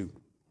 verse 2,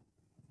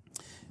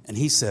 and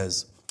he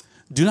says,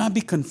 do not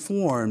be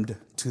conformed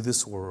to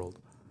this world.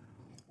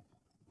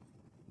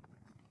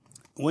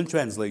 One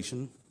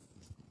translation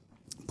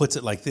puts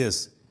it like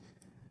this: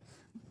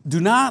 do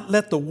not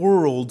let the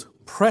world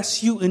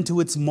press you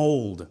into its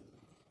mold,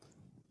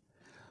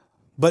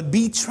 but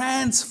be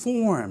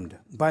transformed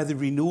by the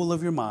renewal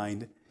of your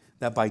mind,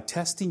 that by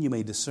testing you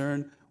may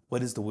discern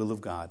what is the will of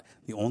God.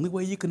 The only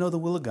way you can know the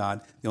will of God,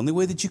 the only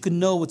way that you can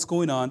know what's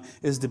going on,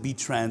 is to be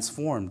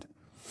transformed.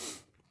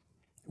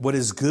 What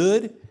is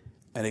good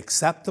and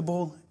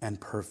acceptable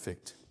and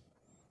perfect.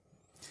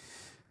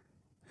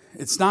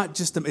 It's not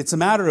just, it's a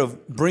matter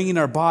of bringing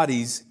our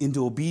bodies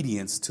into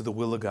obedience to the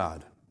will of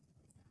God.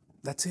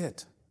 That's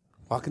it.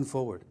 Walking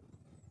forward.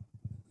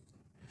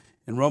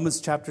 In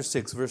Romans chapter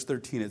 6, verse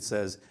 13, it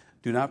says,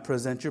 do not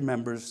present your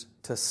members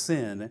to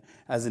sin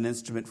as an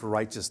instrument for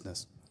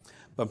righteousness,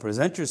 but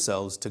present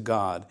yourselves to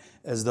God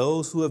as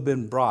those who have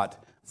been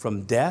brought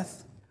from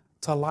death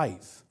to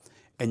life,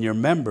 and your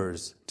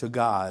members to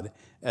God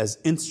as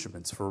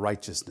instruments for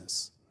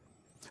righteousness.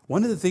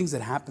 One of the things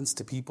that happens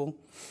to people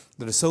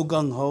that are so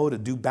gung-ho to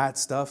do bad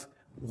stuff,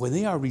 when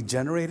they are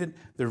regenerated,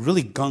 they're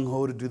really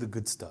gung-ho to do the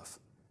good stuff.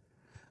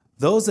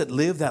 Those that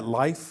live that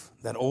life,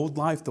 that old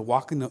life, the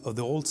walking of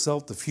the old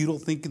self, the futile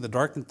thinking, the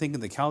darkened thinking,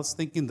 the callous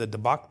thinking, the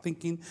debauched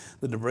thinking,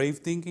 the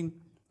depraved thinking,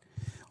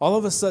 all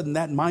of a sudden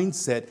that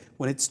mindset,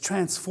 when it's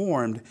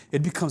transformed,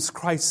 it becomes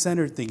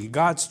Christ-centered thinking,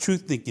 God's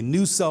truth thinking,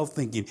 new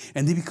self-thinking,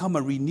 and they become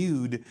a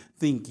renewed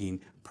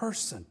thinking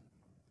person.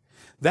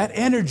 That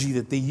energy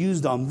that they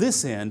used on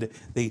this end,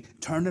 they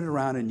turn it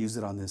around and use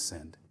it on this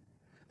end.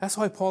 That's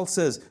why Paul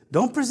says,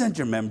 don't present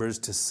your members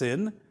to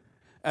sin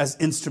as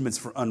instruments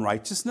for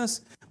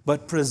unrighteousness,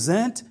 but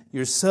present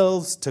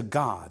yourselves to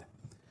God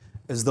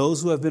as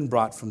those who have been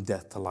brought from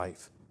death to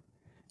life,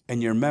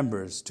 and your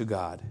members to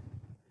God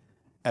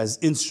as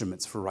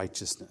instruments for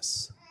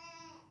righteousness.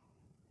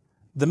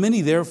 The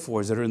many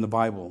therefores that are in the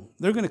Bible,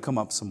 they're going to come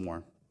up some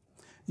more.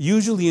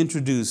 Usually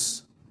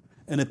introduce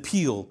an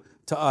appeal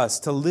to us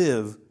to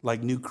live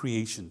like new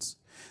creations.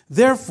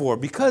 Therefore,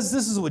 because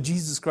this is what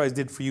Jesus Christ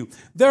did for you,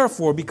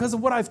 therefore, because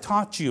of what I've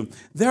taught you,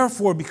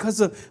 therefore,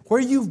 because of where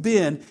you've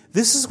been,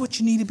 this is what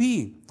you need to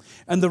be.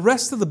 And the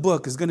rest of the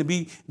book is going to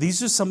be,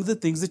 these are some of the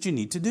things that you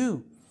need to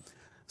do.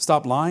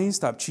 Stop lying,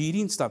 stop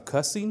cheating, stop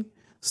cussing,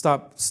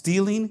 stop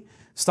stealing,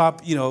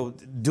 stop,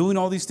 doing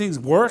all these things.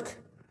 Work.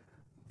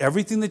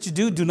 Everything that you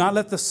do not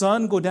let the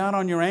sun go down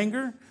on your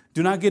anger.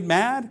 Do not get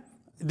mad.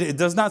 It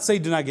does not say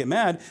do not get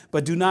mad,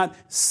 but do not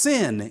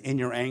sin in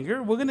your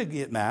anger. We're going to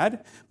get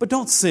mad, but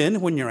don't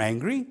sin when you're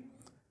angry.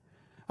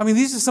 I mean,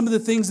 these are some of the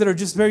things that are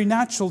just very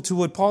natural to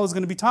what Paul is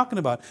going to be talking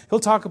about. He'll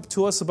talk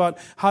to us about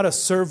how to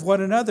serve one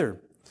another,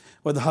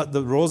 or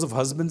the roles of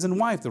husbands and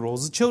wife, the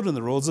roles of children,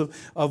 the roles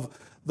of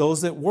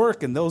those that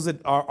work and those that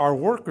are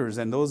workers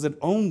and those that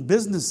own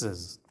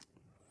businesses.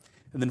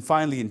 And then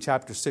finally in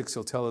chapter 6,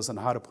 he'll tell us on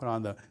how to put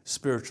on the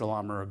spiritual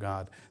armor of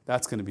God.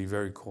 That's going to be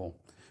very cool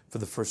for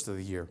the first of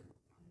the year.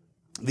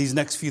 These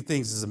next few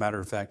things, as a matter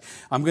of fact,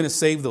 I'm going to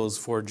save those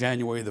for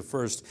January the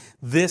 1st.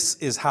 This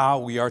is how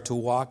we are to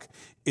walk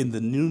in the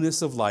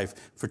newness of life.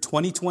 For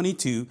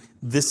 2022,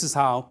 this is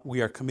how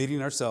we are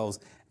committing ourselves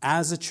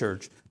as a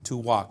church to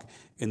walk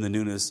in the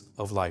newness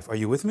of life. Are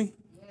you with me?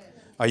 Yes.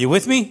 Are you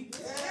with me?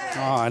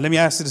 Yes. Let me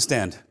ask you to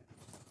stand.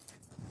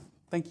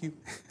 Thank you.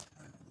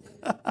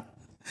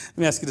 Let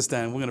me ask you to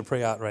stand. We're going to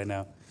pray out right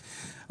now.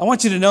 I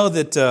want you to know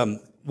that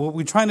what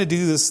we're trying to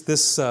do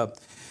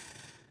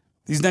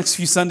these next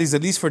few Sundays,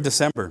 at least for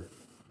December,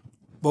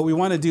 what we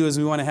want to do is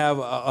we want to have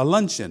a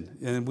luncheon.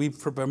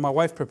 And my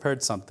wife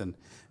prepared something.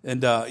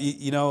 And,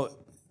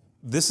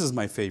 this is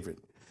my favorite.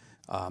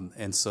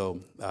 And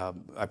so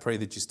I pray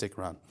that you stick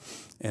around.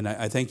 And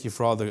I thank you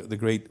for all the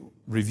great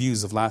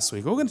reviews of last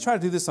week. We're going to try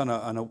to do this on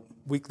a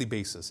weekly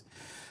basis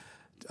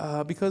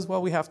because,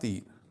 well, we have to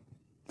eat.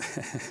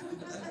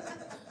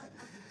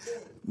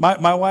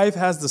 My wife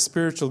has the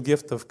spiritual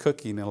gift of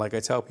cooking. And like I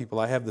tell people,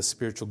 I have the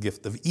spiritual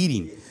gift of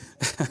eating.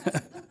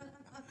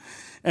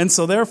 And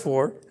so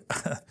therefore,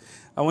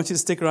 I want you to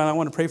stick around. I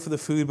want to pray for the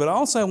food, but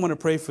also I want to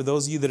pray for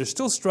those of you that are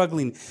still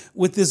struggling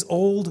with this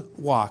old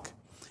walk.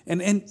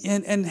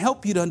 And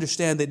help you to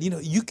understand that,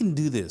 you can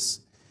do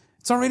this.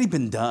 It's already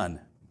been done,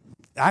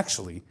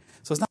 actually.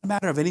 So it's not a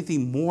matter of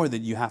anything more that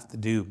you have to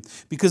do.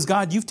 Because,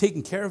 God, you've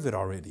taken care of it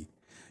already.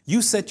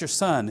 You sent your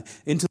Son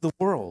into the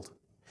world.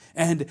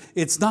 And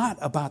it's not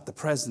about the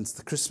presents,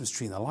 the Christmas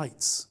tree, and the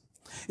lights.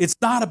 It's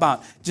not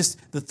about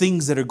just the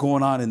things that are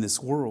going on in this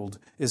world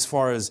as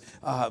far as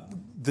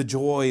the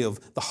joy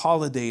of the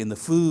holiday and the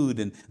food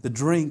and the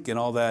drink and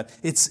all that.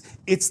 It's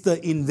the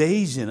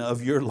invasion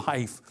of your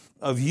life,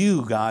 of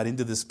you, God,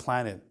 into this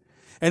planet.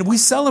 And we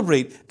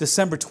celebrate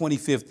December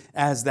 25th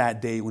as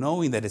that day,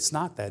 knowing that it's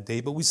not that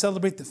day, but we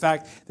celebrate the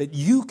fact that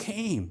you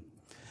came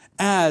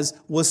as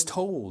was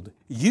told.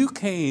 You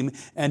came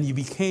and you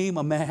became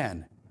a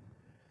man.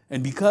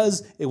 And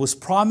because it was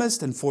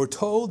promised and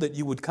foretold that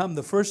you would come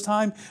the first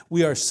time,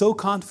 we are so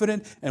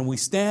confident and we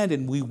stand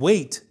and we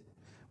wait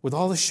with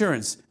all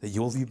assurance that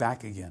you will be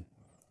back again.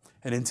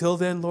 And until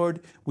then,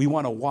 Lord, we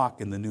want to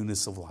walk in the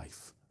newness of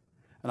life.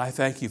 And I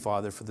thank you,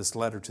 Father, for this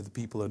letter to the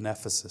people of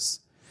Ephesus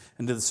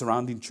and to the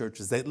surrounding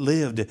churches that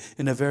lived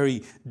in a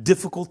very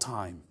difficult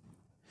time.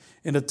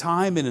 In a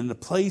time and in a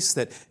place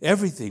that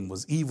everything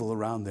was evil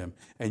around them.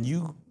 And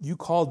you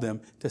called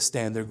them to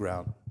stand their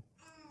ground.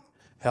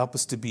 Help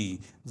us to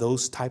be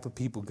those type of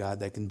people,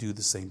 God, that can do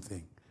the same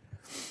thing.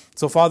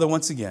 So, Father,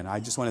 once again, I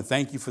just want to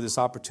thank you for this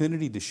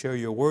opportunity to share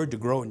your word, to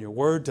grow in your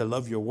word, to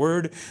love your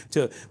word,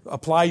 to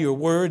apply your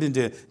word, and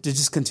to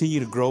just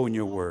continue to grow in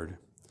your word.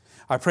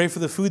 I pray for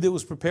the food that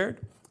was prepared.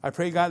 I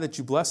pray, God, that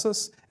you bless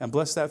us and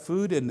bless that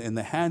food and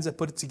the hands that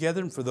put it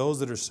together, and for those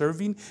that are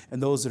serving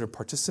and those that are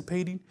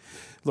participating.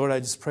 Lord, I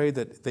just pray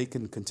that they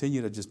can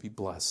continue to just be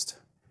blessed.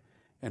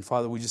 And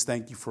Father, we just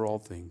thank you for all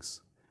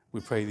things. We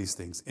pray these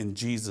things in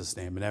Jesus'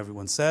 name. And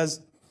everyone says,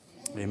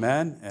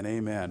 amen and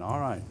amen. All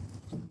right.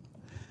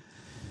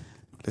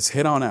 Let's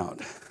head on out.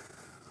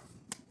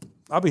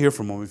 I'll be here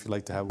for a moment if you'd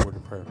like to have a word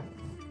of prayer.